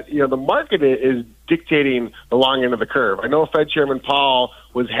is that the market is dictating the long end of the curve. I know Fed Chairman Powell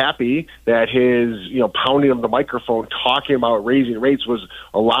was happy that his pounding of the microphone, talking about raising rates, was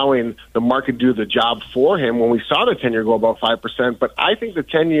allowing the market to do the job for him when we saw the 10-year go above 5%. But I think the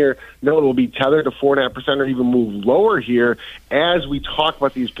 10-year note will be tethered to 4.5% or even move lower here as we talk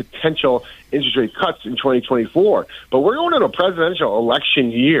about these potential interest rate cuts in 2024. But we're going into a presidential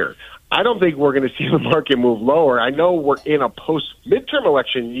election year. I don't think we're going to see the market move lower. I know we're in a post-midterm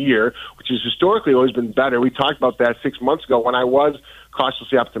election year, which has historically always been better. We talked about that 6 months ago when I was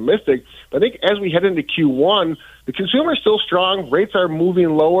cautiously optimistic. But I think as we head into Q1, the consumer is still strong. Rates are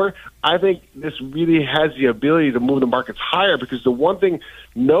moving lower. I think this really has the ability to move the markets higher because the one thing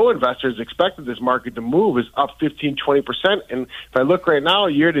no investors expected this market to move is up 15, 20%. And if I look right now,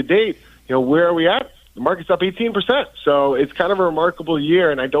 year to date, where are we at? The market's up 18%. So it's kind of a remarkable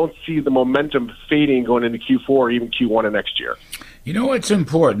year, and I don't see the momentum fading going into Q4 or even Q1 of next year. You know what's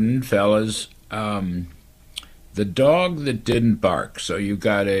important, fellas? The dog that didn't bark. So you've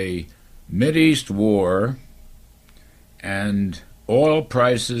got a Mideast war, and oil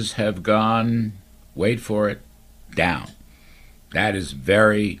prices have gone, wait for it, down. That is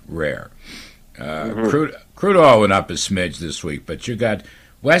very rare. Crude oil went up a smidge this week, but you got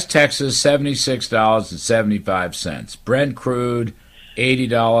West Texas, $76.75. Brent crude,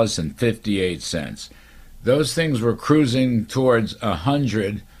 $80.58. Those things were cruising towards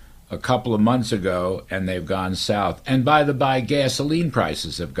 100 a couple of months ago, and they've gone south. And by the by, gasoline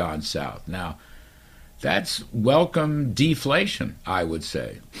prices have gone south. Now, That's welcome deflation, I would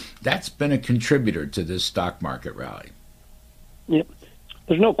say. That's been a contributor to this stock market rally. Yep.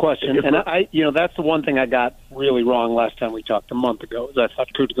 There's no question. And that's the one thing I got really wrong last time we talked a month ago, is I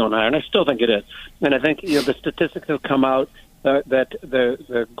thought crude was going higher, and I still think it is. And I think, the statistics have come out that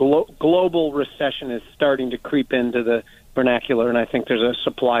the global recession is starting to creep into the vernacular, and I think there's a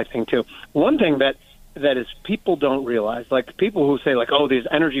supply thing too. One thing that is people don't realize, like people who say, like, oh, this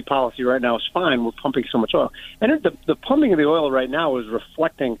energy policy right now is fine, we're pumping so much oil. And the pumping of the oil right now is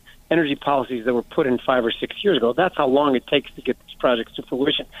reflecting energy policies that were put in 5 or 6 years ago. That's how long it takes to get these projects to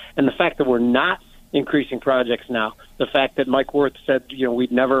fruition. And the fact that we're not increasing projects now, the fact that Mike Wirth said,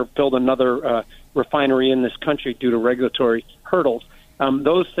 we'd never build another refinery in this country due to regulatory hurdles,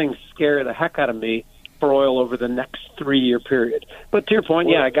 those things scare the heck out of me for oil over the next 3-year period. But to your point,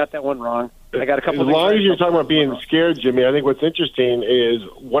 I got that one wrong. I got a couple. As long as you're talking about being scared, Jimmy, I think what's interesting is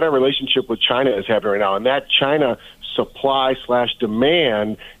what our relationship with China is happening right now, and that China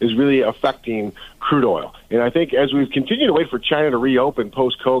supply/demand is really affecting crude oil. And I think as we've continued to wait for China to reopen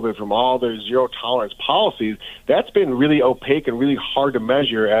post-COVID from all their zero-tolerance policies, that's been really opaque and really hard to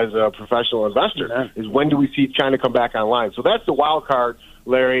measure as a professional investor, is when do we see China come back online. So that's the wild card,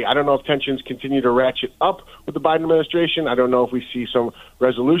 Larry. I don't know if tensions continue to ratchet up with the Biden administration. I don't know if we see some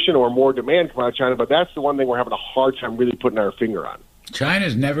resolution or more demand come out of China, but that's the one thing we're having a hard time really putting our finger on.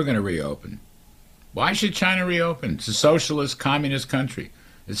 China's never going to reopen. Why should China reopen? It's a socialist, communist country.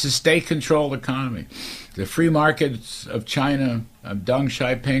 It's a state-controlled economy. The free markets of China, of Deng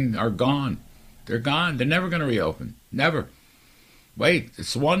Xiaoping, are gone. They're gone. They're never going to reopen. Never. Wait,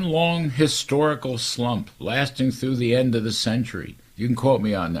 it's one long historical slump lasting through the end of the century. You can quote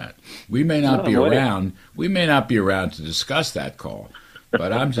me on that. We may not be around. We may not be around to discuss that call,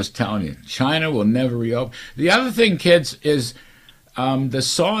 but I'm just telling you, China will never reopen. The other thing, kids, is the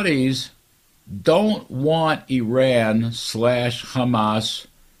Saudis don't want Iran/Hamas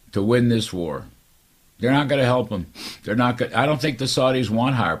to win this war. They're not going to help them. They're not going. I don't think the Saudis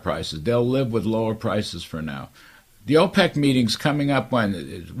want higher prices. They'll live with lower prices for now. The OPEC meeting's coming up when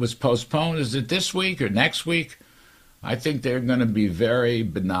it was postponed. Is it this week or next week? I think they're going to be very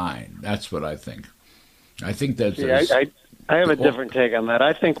benign. That's what I think. I think that. I have a different take on that.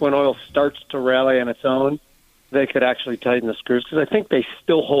 I think when oil starts to rally on its own, they could actually tighten the screws, because I think they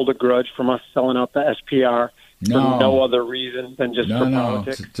still hold a grudge from us selling out the SPR for no other reason than just for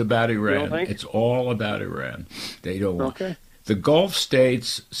politics. It's about Iran. It's all about Iran. They don't want. Okay. The Gulf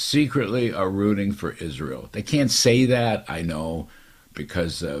states secretly are rooting for Israel. They can't say that, I know,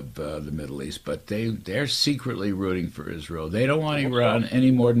 because of the Middle East, but they're secretly rooting for Israel. They don't want Iran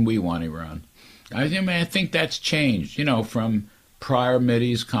any more than we want Iran. I think that's changed, from prior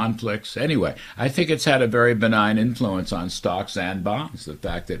Mideast conflicts. Anyway, I think it's had a very benign influence on stocks and bonds, the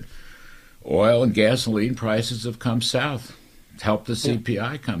fact that oil and gasoline prices have come south. It's helped the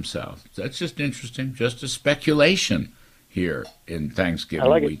CPI come south. That's just interesting, just a speculation here in Thanksgiving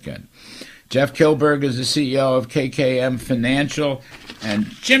weekend. Jeff Kilberg is the CEO of KKM Financial. And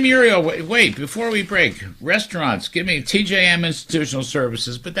Jim Uriel, wait, before we break, restaurants, give me TJM Institutional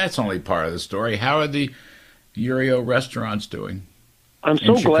Services, but that's only part of the story. How are the Uriel restaurants doing? I'm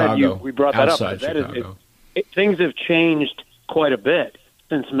so glad we brought that up. Chicago. Things have changed quite a bit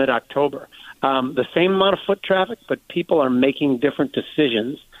since mid-October. The same amount of foot traffic, but people are making different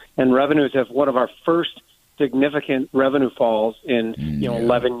decisions, and revenues have one of our first significant revenue falls in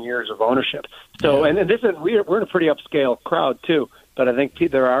 11 years of ownership. So, and this is we're in a pretty upscale crowd too. But I think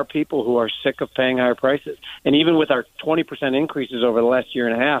there are people who are sick of paying higher prices. And even with our 20% increases over the last year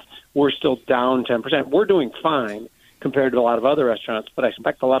and a half, we're still down 10%. We're doing fine compared to a lot of other restaurants, but I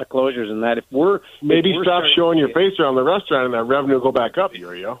expect a lot of closures in that. If we're stop showing your face around the restaurant and that revenue will go back up,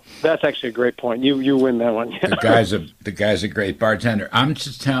 Uriel. That's actually a great point. You win that one. The guy's a great bartender. I'm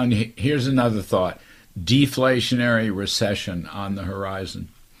just telling you, here's another thought. Deflationary recession on the horizon.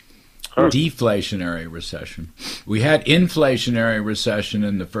 Deflationary recession. We had inflationary recession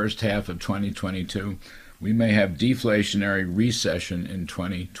in the first half of 2022. We may have deflationary recession in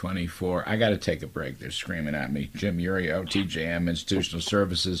 2024. I got to take a break. They're screaming at me. Jim Uriel, TJM Institutional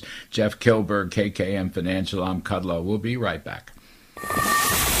Services, Jeff Kilberg, KKM Financial. I'm Kudlow. We'll be right back.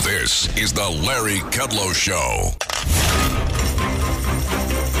 This is the Larry Kudlow Show.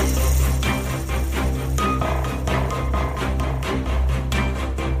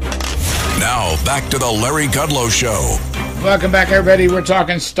 Now, back to the Larry Kudlow Show. Welcome back, everybody. We're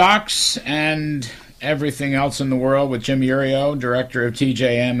talking stocks and everything else in the world with Jim Uriel, Director of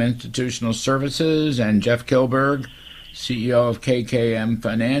TJM Institutional Services, and Jeff Kilberg, CEO of KKM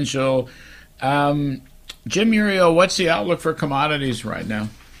Financial. Jim Uriel, what's the outlook for commodities right now?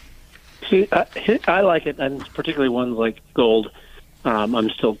 See, I like it, and particularly ones like gold. I'm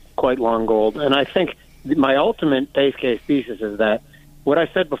still quite long gold. And I think my ultimate base case thesis is that what I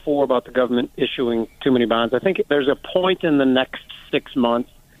said before about the government issuing too many bonds, I think there's a point in the next 6 months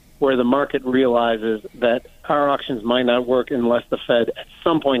where the market realizes that our auctions might not work unless the Fed at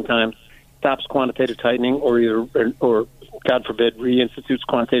some point in time stops quantitative tightening or God forbid, reinstitutes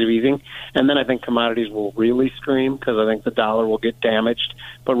quantitative easing. And then I think commodities will really scream because I think the dollar will get damaged.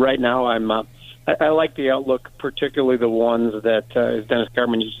 But right now I like the outlook, particularly the ones that, as Dennis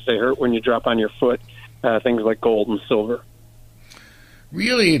Cartman used to say, hurt when you drop on your foot, things like gold and silver.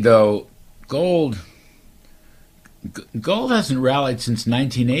 Really, though, gold hasn't rallied since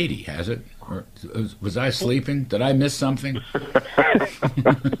 1980, has it? Or was I sleeping? Did I miss something?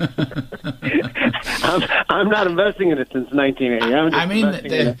 I'm not investing in it since 1980. I mean,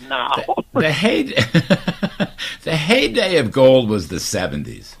 the heyday of gold was the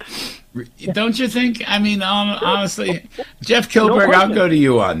 70s. Don't you think? I mean, honestly, Jeff Kilberg, I'll go to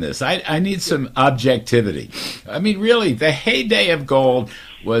you on this. I need some objectivity. I mean, really, the heyday of gold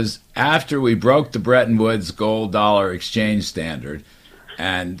was after we broke the Bretton Woods gold-dollar exchange standard,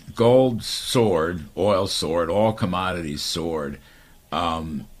 and gold soared, oil soared, all commodities soared.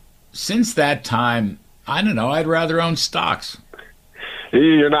 Since that time, I don't know, I'd rather own stocks.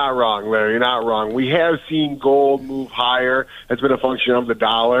 You're not wrong, Larry. You're not wrong. We have seen gold move higher. It's been a function of the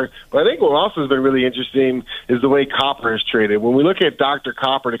dollar. But I think what also has been really interesting is the way copper is traded. When we look at Dr.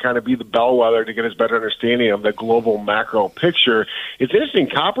 Copper to kind of be the bellwether to get us better understanding of the global macro picture, it's interesting.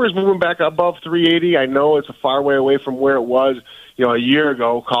 Copper is moving back above 380. I know it's a far way away from where it was, a year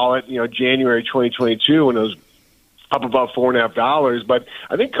ago, call it, January 2022, when it was up above $4.50. But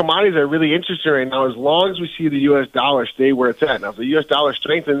I think commodities are really interesting right now as long as we see the U.S. dollar stay where it's at. Now, if the U.S. dollar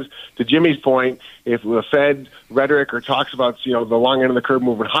strengthens, to Jimmy's point, if the Fed rhetoric or talks about, the long end of the curve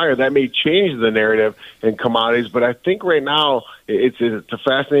moving higher, that may change the narrative in commodities. But I think right now it's a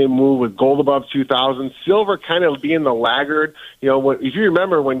fascinating move with gold above 2,000, silver kind of being the laggard. If you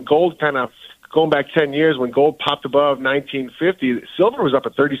remember when gold kind of going back 10 years, when gold popped above 1950, silver was up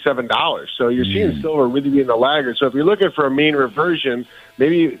at $37. So you're seeing silver really being the laggard. So if you're looking for a mean reversion,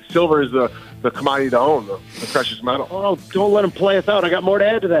 maybe silver is the commodity to own, the precious metal. Oh, don't let him play us out. I got more to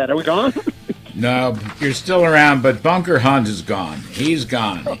add to that. Are we gone? No, you're still around, but Bunker Hunt is gone. He's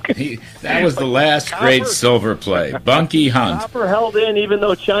gone. Okay. That was the last great silver play. Bunky Hunt. Copper held in even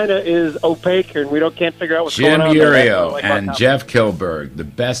though China is opaque and we can't figure out what's Jim going on. Jim Urio and Jeff Kilberg, the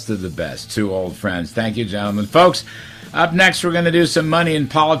best of the best, two old friends. Thank you, gentlemen. Folks, up next we're going to do some money in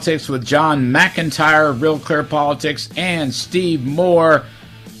politics with John McIntyre of Real Clear Politics and Steve Moore.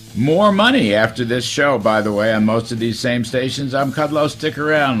 More money after this show, by the way, on most of these same stations. I'm Kudlow. Stick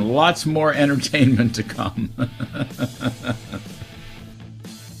around. Lots more entertainment to come.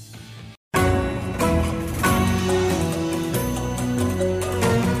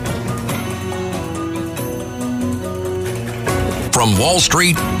 From Wall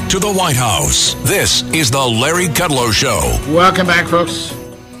Street to the White House, this is the Larry Kudlow Show. Welcome back, folks.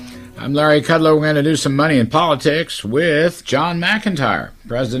 I'm Larry Kudlow. We're going to do some money in politics with John McIntyre,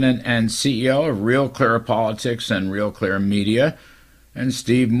 President and CEO of Real Clear Politics and Real Clear Media, and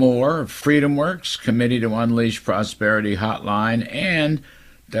Steve Moore of FreedomWorks, Committee to Unleash Prosperity Hotline, and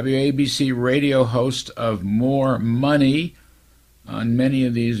WABC radio host of More Money on many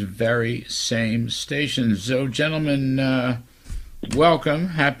of these very same stations. So, gentlemen, welcome.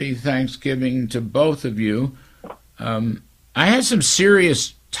 Happy Thanksgiving to both of you. I had some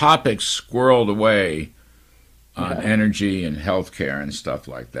serious topics squirreled away on energy and healthcare and stuff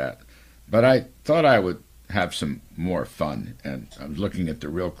like that. But I thought I would have some more fun, and I was looking at the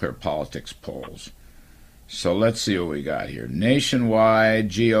Real Clear Politics polls. So let's see what we got here. Nationwide,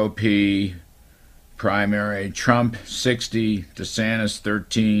 GOP primary, Trump 60, DeSantis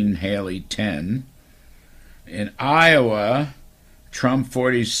 13, Haley 10. In Iowa, Trump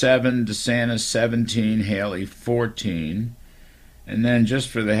 47, DeSantis 17, Haley 14. And then, just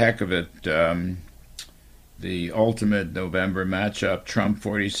for the heck of it, the ultimate November matchup, Trump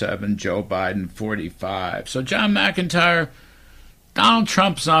 47, Joe Biden 45. So, John McIntyre, Donald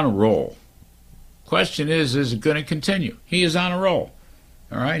Trump's on a roll. Question is it going to continue? He is on a roll.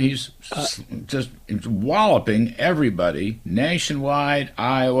 All right? He's just walloping everybody nationwide,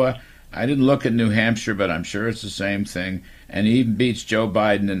 Iowa. I didn't look at New Hampshire, but I'm sure it's the same thing. And he even beats Joe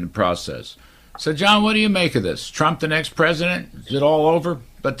Biden in the process. So, John, what do you make of this? Trump the next president? Is it all over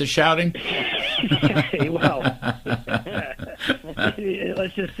but the shouting? Well,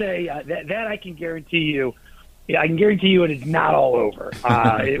 let's just say that I can guarantee you. I can guarantee you it is not all over.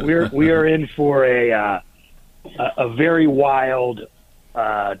 We are in for a very wild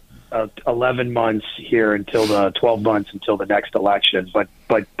 11 months here until the 12 months until the next election.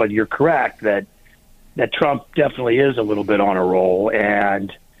 But you're correct that Trump definitely is a little bit on a roll.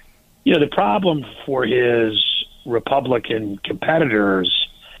 And, the problem for his Republican competitors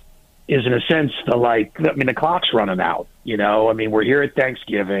is, in a sense, the clock's running out. We're here at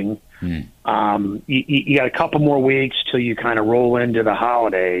Thanksgiving. You got a couple more weeks till you kind of roll into the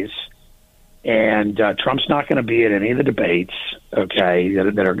holidays. And Trump's not going to be at any of the debates, okay,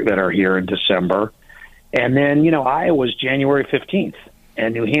 that are here in December. And then, Iowa's January 15th,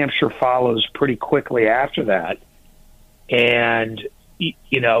 and New Hampshire follows pretty quickly after that. And,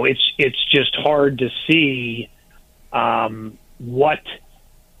 it's just hard to see what's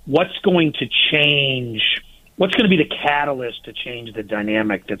going to change, what's going to be the catalyst to change the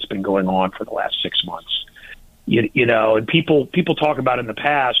dynamic that's been going on for the last 6 months. And people talk about in the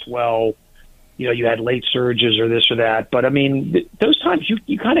past, well, you had late surges or this or that. But, those times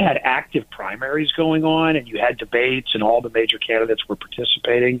you kind of had active primaries going on, and you had debates, and all the major candidates were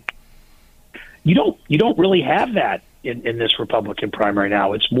participating. You don't really have that in this Republican primary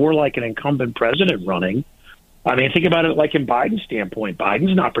now. It's more like an incumbent president running. Think about it like in Biden's standpoint.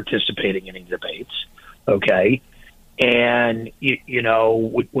 Biden's not participating in any debates, okay? And,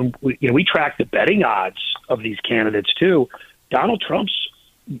 when we track the betting odds of these candidates, too. Donald Trump's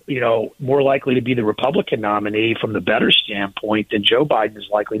more likely to be the Republican nominee from the better standpoint than Joe Biden is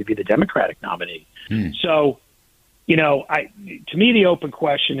likely to be the Democratic nominee. So, to me, the open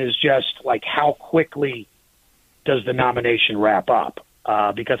question is just how quickly does the nomination wrap up?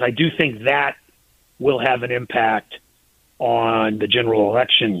 Because I do think that will have an impact on the general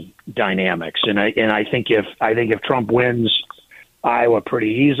election dynamics. And I think if Trump wins Iowa pretty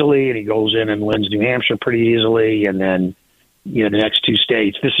easily, and he goes in and wins New Hampshire pretty easily, and then the next two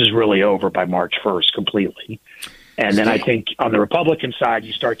states, this is really over by March 1st completely. And then I think on the Republican side,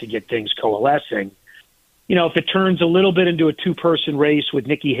 you start to get things coalescing. If it turns a little bit into a two-person race with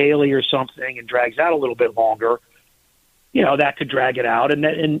Nikki Haley or something and drags out a little bit longer, that could drag it out. And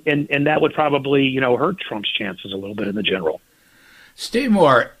that would probably, hurt Trump's chances a little bit in the general. Steve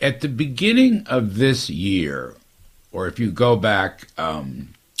Moore, at the beginning of this year, or if you go back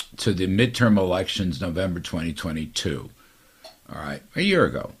to the midterm elections, November 2022, all right, a year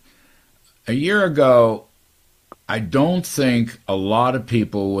ago, I don't think a lot of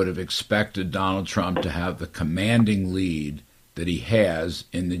people would have expected Donald Trump to have the commanding lead that he has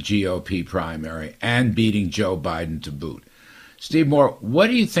in the GOP primary and beating Joe Biden to boot. Steve Moore, what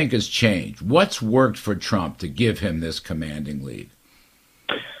do you think has changed? What's worked for Trump to give him this commanding lead?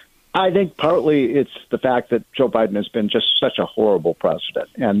 I think partly it's the fact that Joe Biden has been just such a horrible president.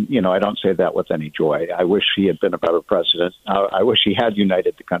 And, I don't say that with any joy. I wish he had been a better president. I wish he had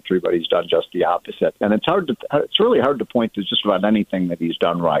united the country, but he's done just the opposite. And it's really hard to point to just about anything that he's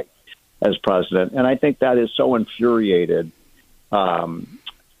done right as president. And I think that has so infuriated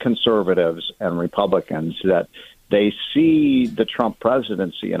conservatives and Republicans that they see the Trump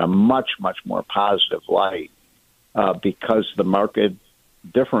presidency in a much, much more positive light because the market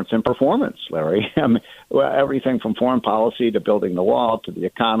difference in performance, Larry. Everything from foreign policy to building the wall to the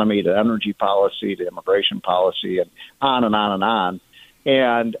economy to energy policy to immigration policy and on and on and on.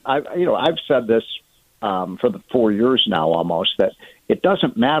 And I've said this for the 4 years now almost, that it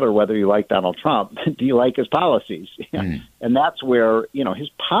doesn't matter whether you like Donald Trump. Do you like his policies? And that's where his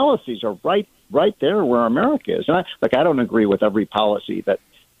policies are right there where America is. And I don't agree with every policy that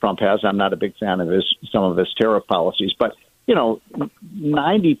Trump has. I'm not a big fan of some of his tariff policies, but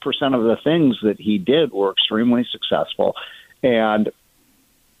 90% of the things that he did were extremely successful. And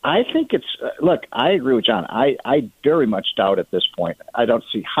I think I agree with John. I very much doubt at this point. I don't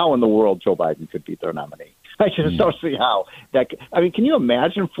see how in the world Joe Biden could be their nominee. I just don't see how can you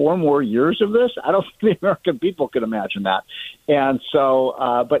imagine 4 more years of this? I don't think the American people could imagine that. And so,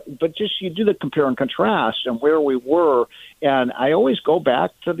 but just you do the compare and contrast and where we were. And I always go back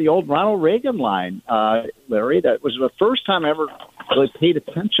to the old Ronald Reagan line, Larry. That was the first time I ever really paid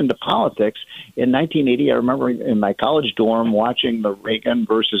attention to politics. In 1980, I remember in my college dorm watching the Reagan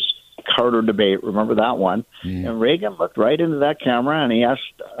versus Carter debate. Remember that one? And Reagan looked right into that camera and he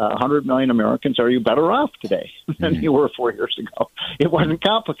asked 100 million Americans, "Are you better off today than you were 4 years ago?" It wasn't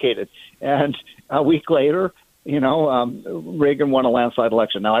complicated. And a week later, Reagan won a landslide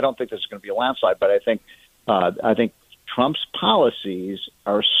election. Now, I don't think this is going to be a landslide, but I think Trump's policies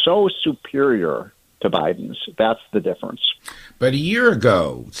are so superior to Biden's. That's the difference. But a year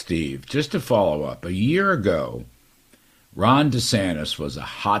ago, Steve, just to follow up, a year ago, Ron DeSantis was a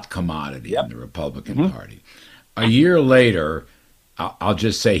hot commodity in the Republican Party. A year later, I'll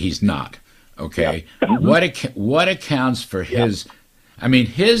just say he's not. Okay, what accounts for his? I mean,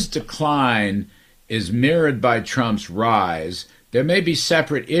 his decline is mirrored by Trump's rise. There may be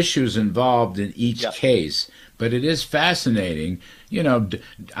separate issues involved in each case, but it is fascinating. You know,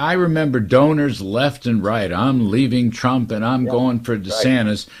 I remember donors left and right. I'm leaving Trump and I'm going for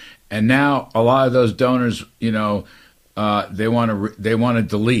DeSantis. Right. And now a lot of those donors, you know, they want to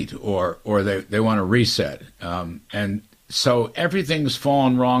delete or they want to reset. And so everything's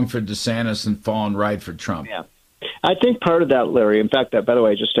fallen wrong for DeSantis and fallen right for Trump. Yeah. I think part of that, Larry, in fact, by the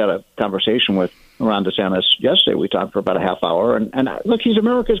way, I just had a conversation with Ron DeSantis yesterday. We talked for about a half hour. And look, he's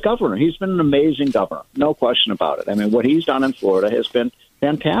America's governor. He's been an amazing governor. No question about it. I mean, what he's done in Florida has been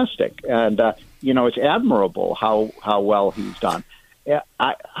fantastic. And, you know, it's admirable how well he's done.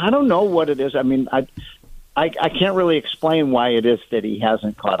 I don't know what it is. I mean, I can't really explain why it is that he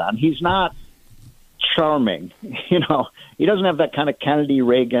hasn't caught on. He's not charming. You know, he doesn't have that kind of Kennedy,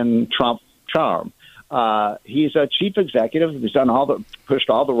 Reagan, Trump charm. He's a chief executive. He's done pushed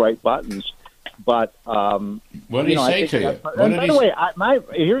all the right buttons. But what did he say to you? By the way,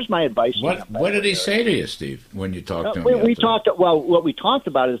 here's my advice. What did he say to you, Steve, when you talked to him? What we talked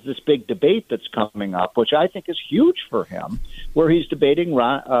about is this big debate that's coming up, which I think is huge for him, where he's debating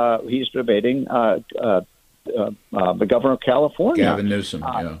the governor of California, Gavin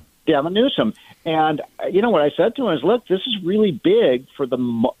Newsom. Gavin Newsom. And you know what I said to him is, look, this is really big for the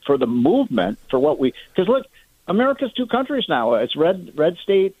movement for what because look, America's two countries now. It's red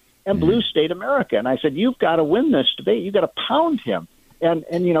state and blue state America. And I said, you've got to win this debate. You've got to pound him. And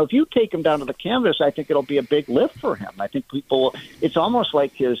you know, if you take him down to the canvas, I think it'll be a big lift for him. I think it's almost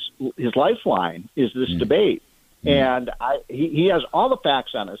like his lifeline is this debate. And he has all the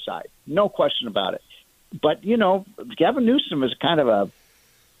facts on his side. No question about it. But, you know, Gavin Newsom is kind of a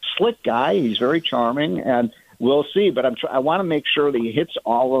slick guy. He's very charming, and we'll see. But I want to make sure that he hits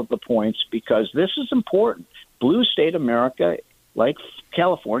all of the points because this is important. Blue state America, like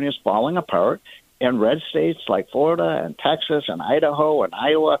California, is falling apart, and red states like Florida and Texas and Idaho and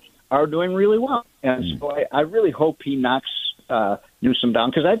Iowa are doing really well. And so I really hope he knocks Newsom down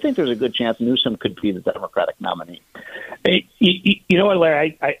because I think there's a good chance Newsom could be the Democratic nominee. Hey, you know what,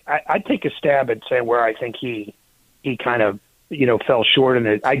 Larry? I'd take a stab at saying where I think he kind of, you know, fell short in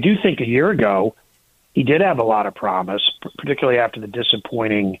it. I do think a year ago he did have a lot of promise, particularly after the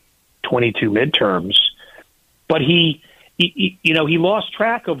disappointing 22 midterms. But he lost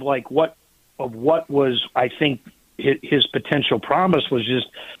track of what was, I think, his potential promise was just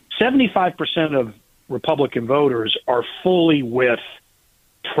 75% of Republican voters are fully with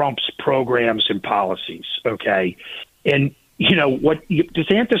Trump's programs and policies. Okay. And, you know,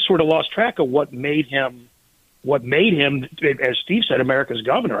 DeSantis sort of lost track of what made him, as Steve said, America's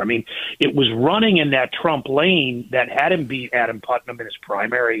governor. I mean, it was running in that Trump lane that had him beat Adam Putnam in his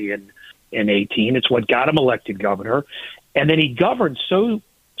primary in 2018. It's what got him elected governor. And then he governed so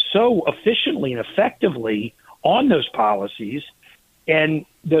efficiently and effectively on those policies. And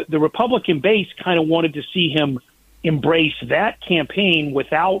the Republican base kind of wanted to see him embrace that campaign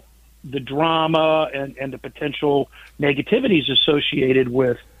without the drama and the potential negativities associated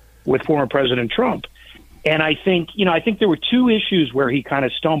with former President Trump. And I think there were two issues where he kind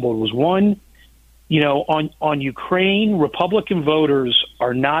of stumbled. Was one, you know, on Ukraine, Republican voters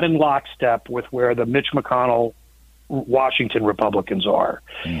are not in lockstep with where the Mitch McConnell Washington Republicans are.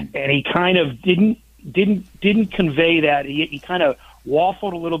 And he kind of didn't convey that. He kind of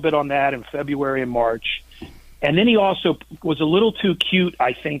waffled a little bit on that in February and March. And then he also was a little too cute,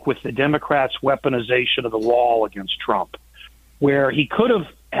 I think, with the Democrats' weaponization of the wall against Trump, where he could have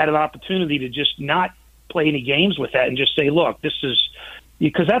had an opportunity to just not play any games with that and just say, look, this is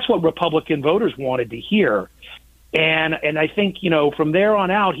because that's what Republican voters wanted to hear. And I think, you know, from there on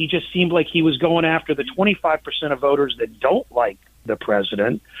out, he just seemed like he was going after the 25% of voters that don't like the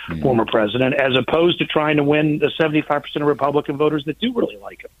president, former president, as opposed to trying to win the 75% of Republican voters that do really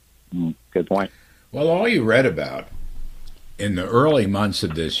like him. Good point. Well, all you read about in the early months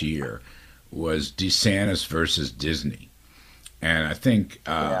of this year was DeSantis versus Disney. And I think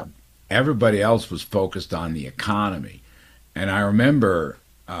everybody else was focused on the economy. And I remember,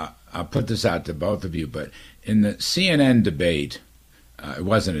 I'll put this out to both of you, but in the CNN debate, it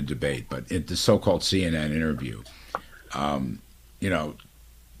wasn't a debate, but in the so-called CNN interview, you know,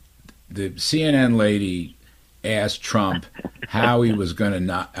 the CNN lady asked Trump how he was going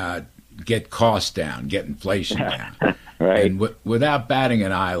to get costs down, get inflation down. Right. And without batting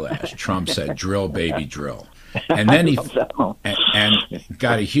an eyelash, Trump said, "Drill, baby, drill." And then he and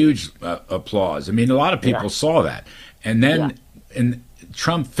got a huge applause. I mean, a lot of people saw that. And then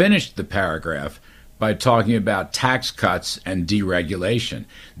Trump finished the paragraph by talking about tax cuts and deregulation,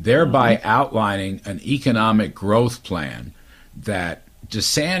 thereby outlining an economic growth plan that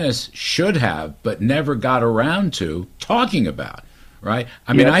DeSantis should have, but never got around to talking about, right?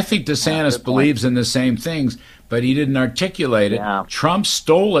 I mean, I think DeSantis believes in the same things, but he didn't articulate it. Trump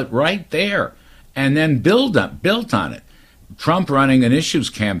stole it right there and then built on it. Trump running an issues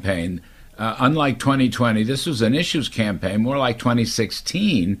campaign, unlike 2020, this was an issues campaign, more like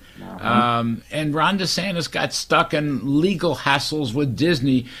 2016. And Ron DeSantis got stuck in legal hassles with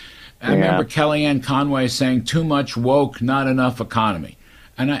Disney. I remember Kellyanne Conway saying, too much woke, not enough economy.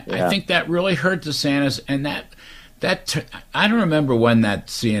 And I think that really hurt DeSantis. And I don't remember when that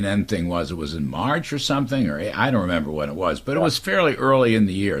CNN thing was. It was in March or something, or I don't remember when it was. But it was fairly early in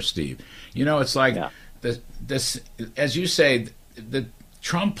the year, Steve. You know, it's like, this, as you say, the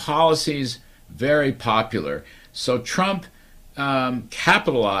Trump policies, very popular. So Trump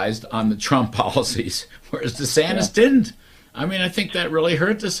capitalized on the Trump policies, whereas DeSantis didn't. I mean, I think that really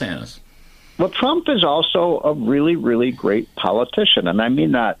hurt DeSantis. Well, Trump is also a really, really great politician. And I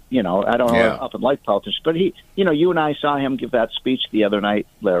mean that, I don't often like politicians, but he, you and I saw him give that speech the other night,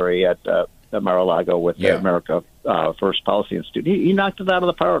 Larry, at Mar-a-Lago with the America First Policy Institute. He knocked it out of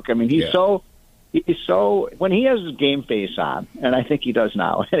the park. I mean, he's so, when he has his game face on, and I think he does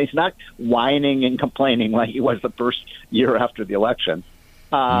now, and he's not whining and complaining like he was the first year after the election,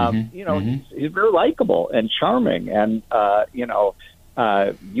 he's very likable and charming. And,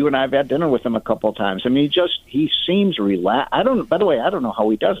 you and I have had dinner with him a couple of times. I mean, he seems relaxed. By the way, I don't know how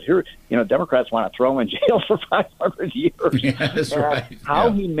he does it. Here, Democrats want to throw him in jail for 500 years. Yeah, that's right.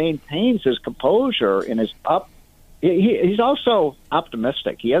 How he maintains his composure and his he's also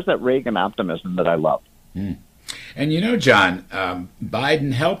optimistic. He has that Reagan optimism that I love. And John,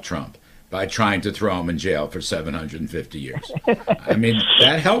 Biden helped Trump by trying to throw him in jail for 750 years. I mean,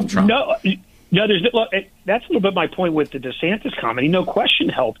 that helped Trump. No, that's a little bit my point with the DeSantis comment. He no question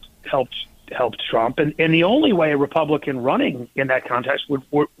helped Trump, and the only way a Republican running in that context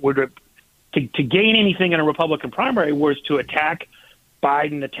would to gain anything in a Republican primary was to attack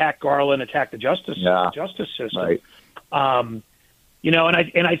Biden, attack Garland, attack the justice system. Right. And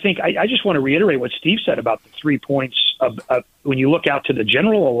I think I just want to reiterate what Steve said about the 3 points of when you look out to the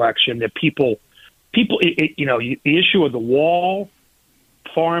general election, that people, the issue of the wall,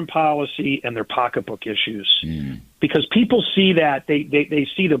 foreign policy, and their pocketbook issues, because people see that they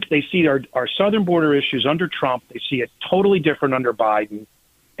see our southern border issues under Trump. They see it totally different under Biden,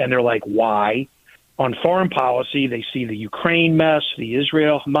 and they're like, why? On foreign policy, they see the Ukraine mess, the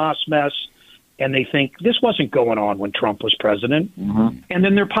Israel-Hamas mess, and they think this wasn't going on when Trump was president. And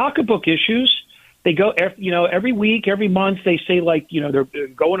then their pocketbook issues, they go, every week, every month, they say they're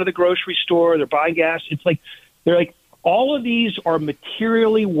going to the grocery store, they're buying gas. It's like, they're like, all of these are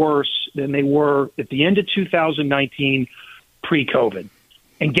materially worse than they were at the end of 2019 pre-COVID.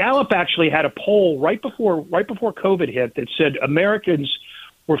 And Gallup actually had a poll right before COVID hit that said Americans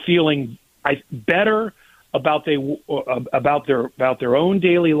were feeling better about their own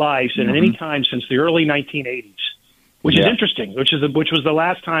daily lives than at any time since the early 1980s, which is interesting. Which was the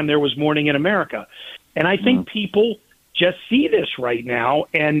last time there was mourning in America, and I think people just see this right now,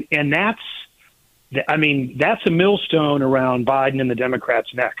 and that's a millstone around Biden and the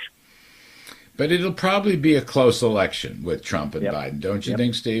Democrats' neck. But it'll probably be a close election with Trump and Biden, don't you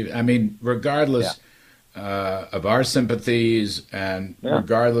think, Steve? I mean, regardless of our sympathies and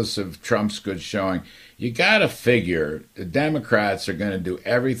regardless of Trump's good showing, you got to figure the Democrats are going to do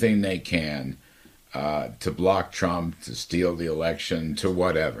everything they can to block Trump, to steal the election, to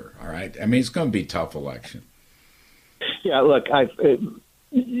whatever, all right? I mean, it's going to be a tough election. Yeah, look, on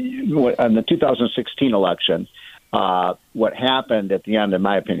the 2016 election, what happened at the end, in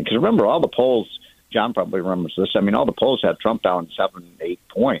my opinion, because remember all the polls, John probably remembers this, I mean, all the polls had Trump down 7-8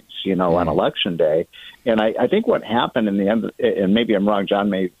 points, on Election Day. And I think what happened in the end, and maybe I'm wrong, John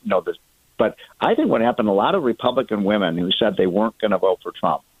may know this, but I think what happened, a lot of Republican women who said they weren't going to vote for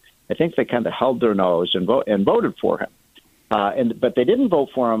Trump, I think they kind of held their nose and voted for him. But they didn't vote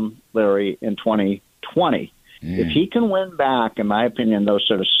for him, Larry, in 2020. If he can win back, in my opinion, those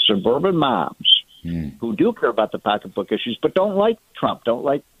sort of suburban moms who do care about the pocketbook issues, but don't like Trump, don't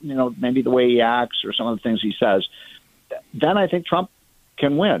like, maybe the way he acts or some of the things he says, then I think Trump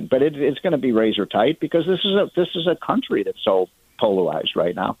can win. But it's going to be razor tight because this is a country that's so polarized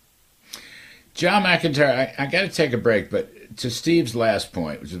right now. John McIntyre, I got to take a break, but to Steve's last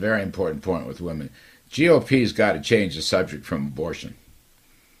point, which is a very important point with women, GOP's got to change the subject from abortion.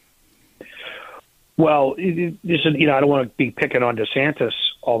 Well, I don't want to be picking on DeSantis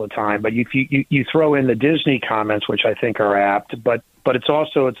all the time, but you throw in the Disney comments, which I think are apt, but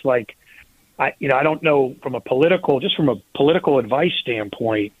it's like, I don't know from a political advice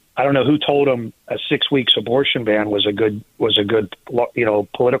standpoint, I don't know who told him a 6 weeks abortion ban was a good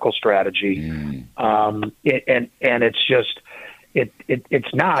political strategy. And it's just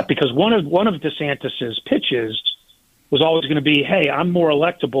it's not, because one of DeSantis's pitches was always going to be, hey, I'm more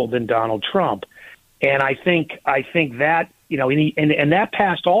electable than Donald Trump. And I think that, and that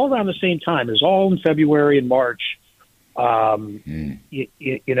passed all around the same time. It was all in February and March. And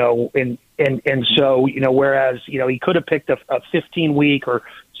so, whereas, he could have picked a 15-week or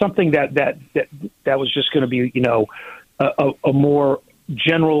something that was just going to be, a more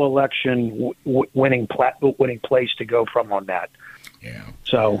general election winning place to go from on that. Yeah.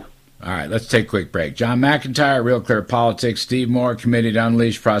 So. All right, let's take a quick break. John McIntyre, Real Clear Politics. Steve Moore, Committee to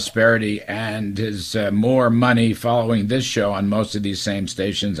Unleash Prosperity, and his more money following this show on most of these same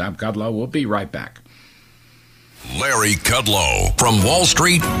stations. I'm Kudlow. We'll be right back. Larry Kudlow, from Wall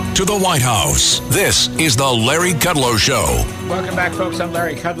Street to the White House. This is the Larry Kudlow Show. Welcome back, folks. I'm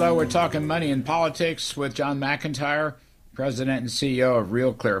Larry Kudlow. We're talking money and politics with John McIntyre, President and CEO of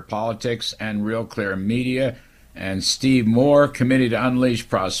Real Clear Politics and Real Clear Media, and Steve Moore, Committee to Unleash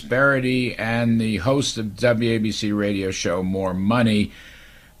Prosperity, and the host of WABC radio show More Money.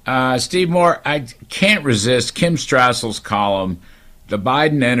 Steve Moore, I can't resist Kim Strassel's column, The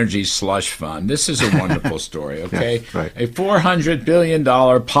Biden Energy Slush Fund. This is a wonderful story, okay? Yeah, right. A $400 billion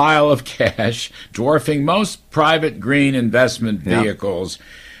pile of cash, dwarfing most private green investment vehicles.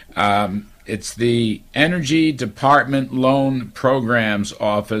 It's the Energy Department Loan Programs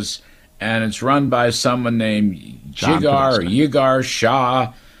Office, and it's run by someone named Yigar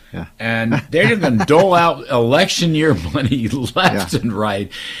Shah. Yeah. And they're going to dole out election year money left and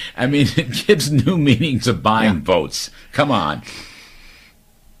right. I mean, it gives new meaning to buying votes. Come on.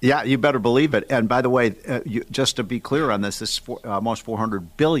 Yeah, you better believe it. And by the way, just to be clear on this is almost $400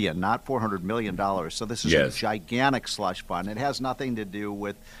 billion, not $400 million. So this is a gigantic slush fund. It has nothing to do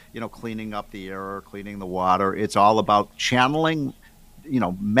with, cleaning up the air or cleaning the water. It's all about channeling,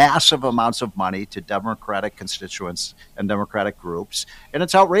 massive amounts of money to Democratic constituents and Democratic groups. And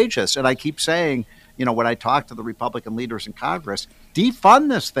it's outrageous. And I keep saying, when I talk to the Republican leaders in Congress, defund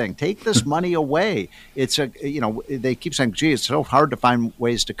this thing, take this money away. It's they keep saying, gee, it's so hard to find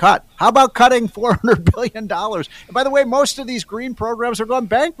ways to cut. How about cutting $400 billion? And by the way, most of these green programs are going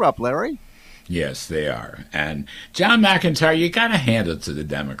bankrupt, Larry. Yes, they are. And John McIntyre, you got to hand it to the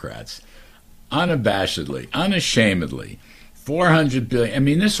Democrats. Unabashedly, unashamedly. $400 billion. I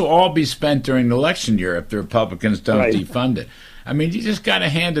mean, this will all be spent during the election year if the Republicans don't defund it. I mean, you just got to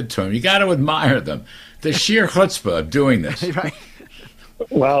hand it to them. You got to admire them. The sheer chutzpah of doing this. Right.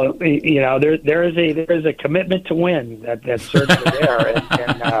 Well, there is a commitment to win that's certainly there,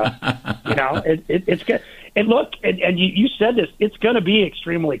 it's good. And look, and you said this, it's going to be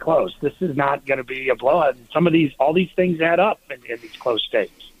extremely close. This is not going to be a blowout. All these things add up in these close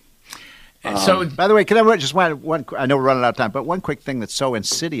states. So, by the way, can I just one? I know we're running out of time, but one quick thing that's so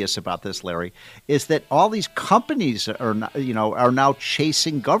insidious about this, Larry, is that all these companies are now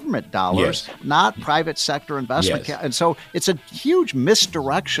chasing government dollars, not private sector investment, and so it's a huge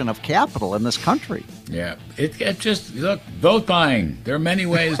misdirection of capital in this country. Yeah, it just vote buying. There are many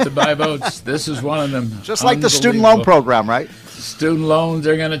ways to buy votes. This is one of them. Just like the student loan program, right? Student loans,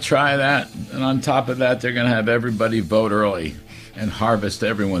 they're going to try that, and on top of that, they're going to have everybody vote early and harvest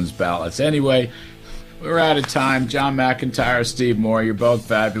everyone's ballots. Anyway, we're out of time. John McIntyre, Steve Moore, you're both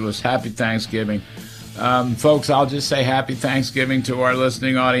fabulous. Happy Thanksgiving. Folks, I'll just say happy Thanksgiving to our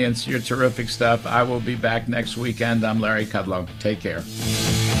listening audience. You're terrific stuff. I will be back next weekend. I'm Larry Kudlow. Take care.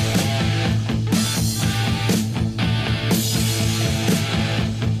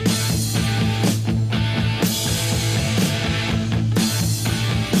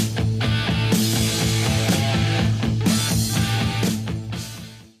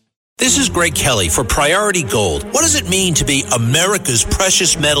 This is Greg Kelly for Priority Gold. What does it mean to be America's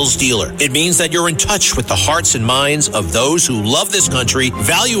precious metals dealer? It means that you're in touch with the hearts and minds of those who love this country,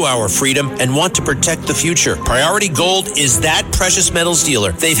 value our freedom, and want to protect the future. Priority Gold is that precious metals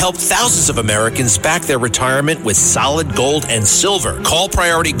dealer. They've helped thousands of Americans back their retirement with solid gold and silver. Call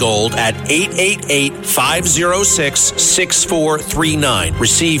Priority Gold at 888-506-6439.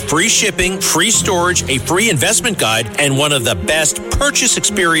 Receive free shipping, free storage, a free investment guide, and one of the best purchase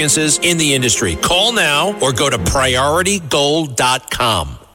experiences in the industry. Call now or go to PriorityGold.com.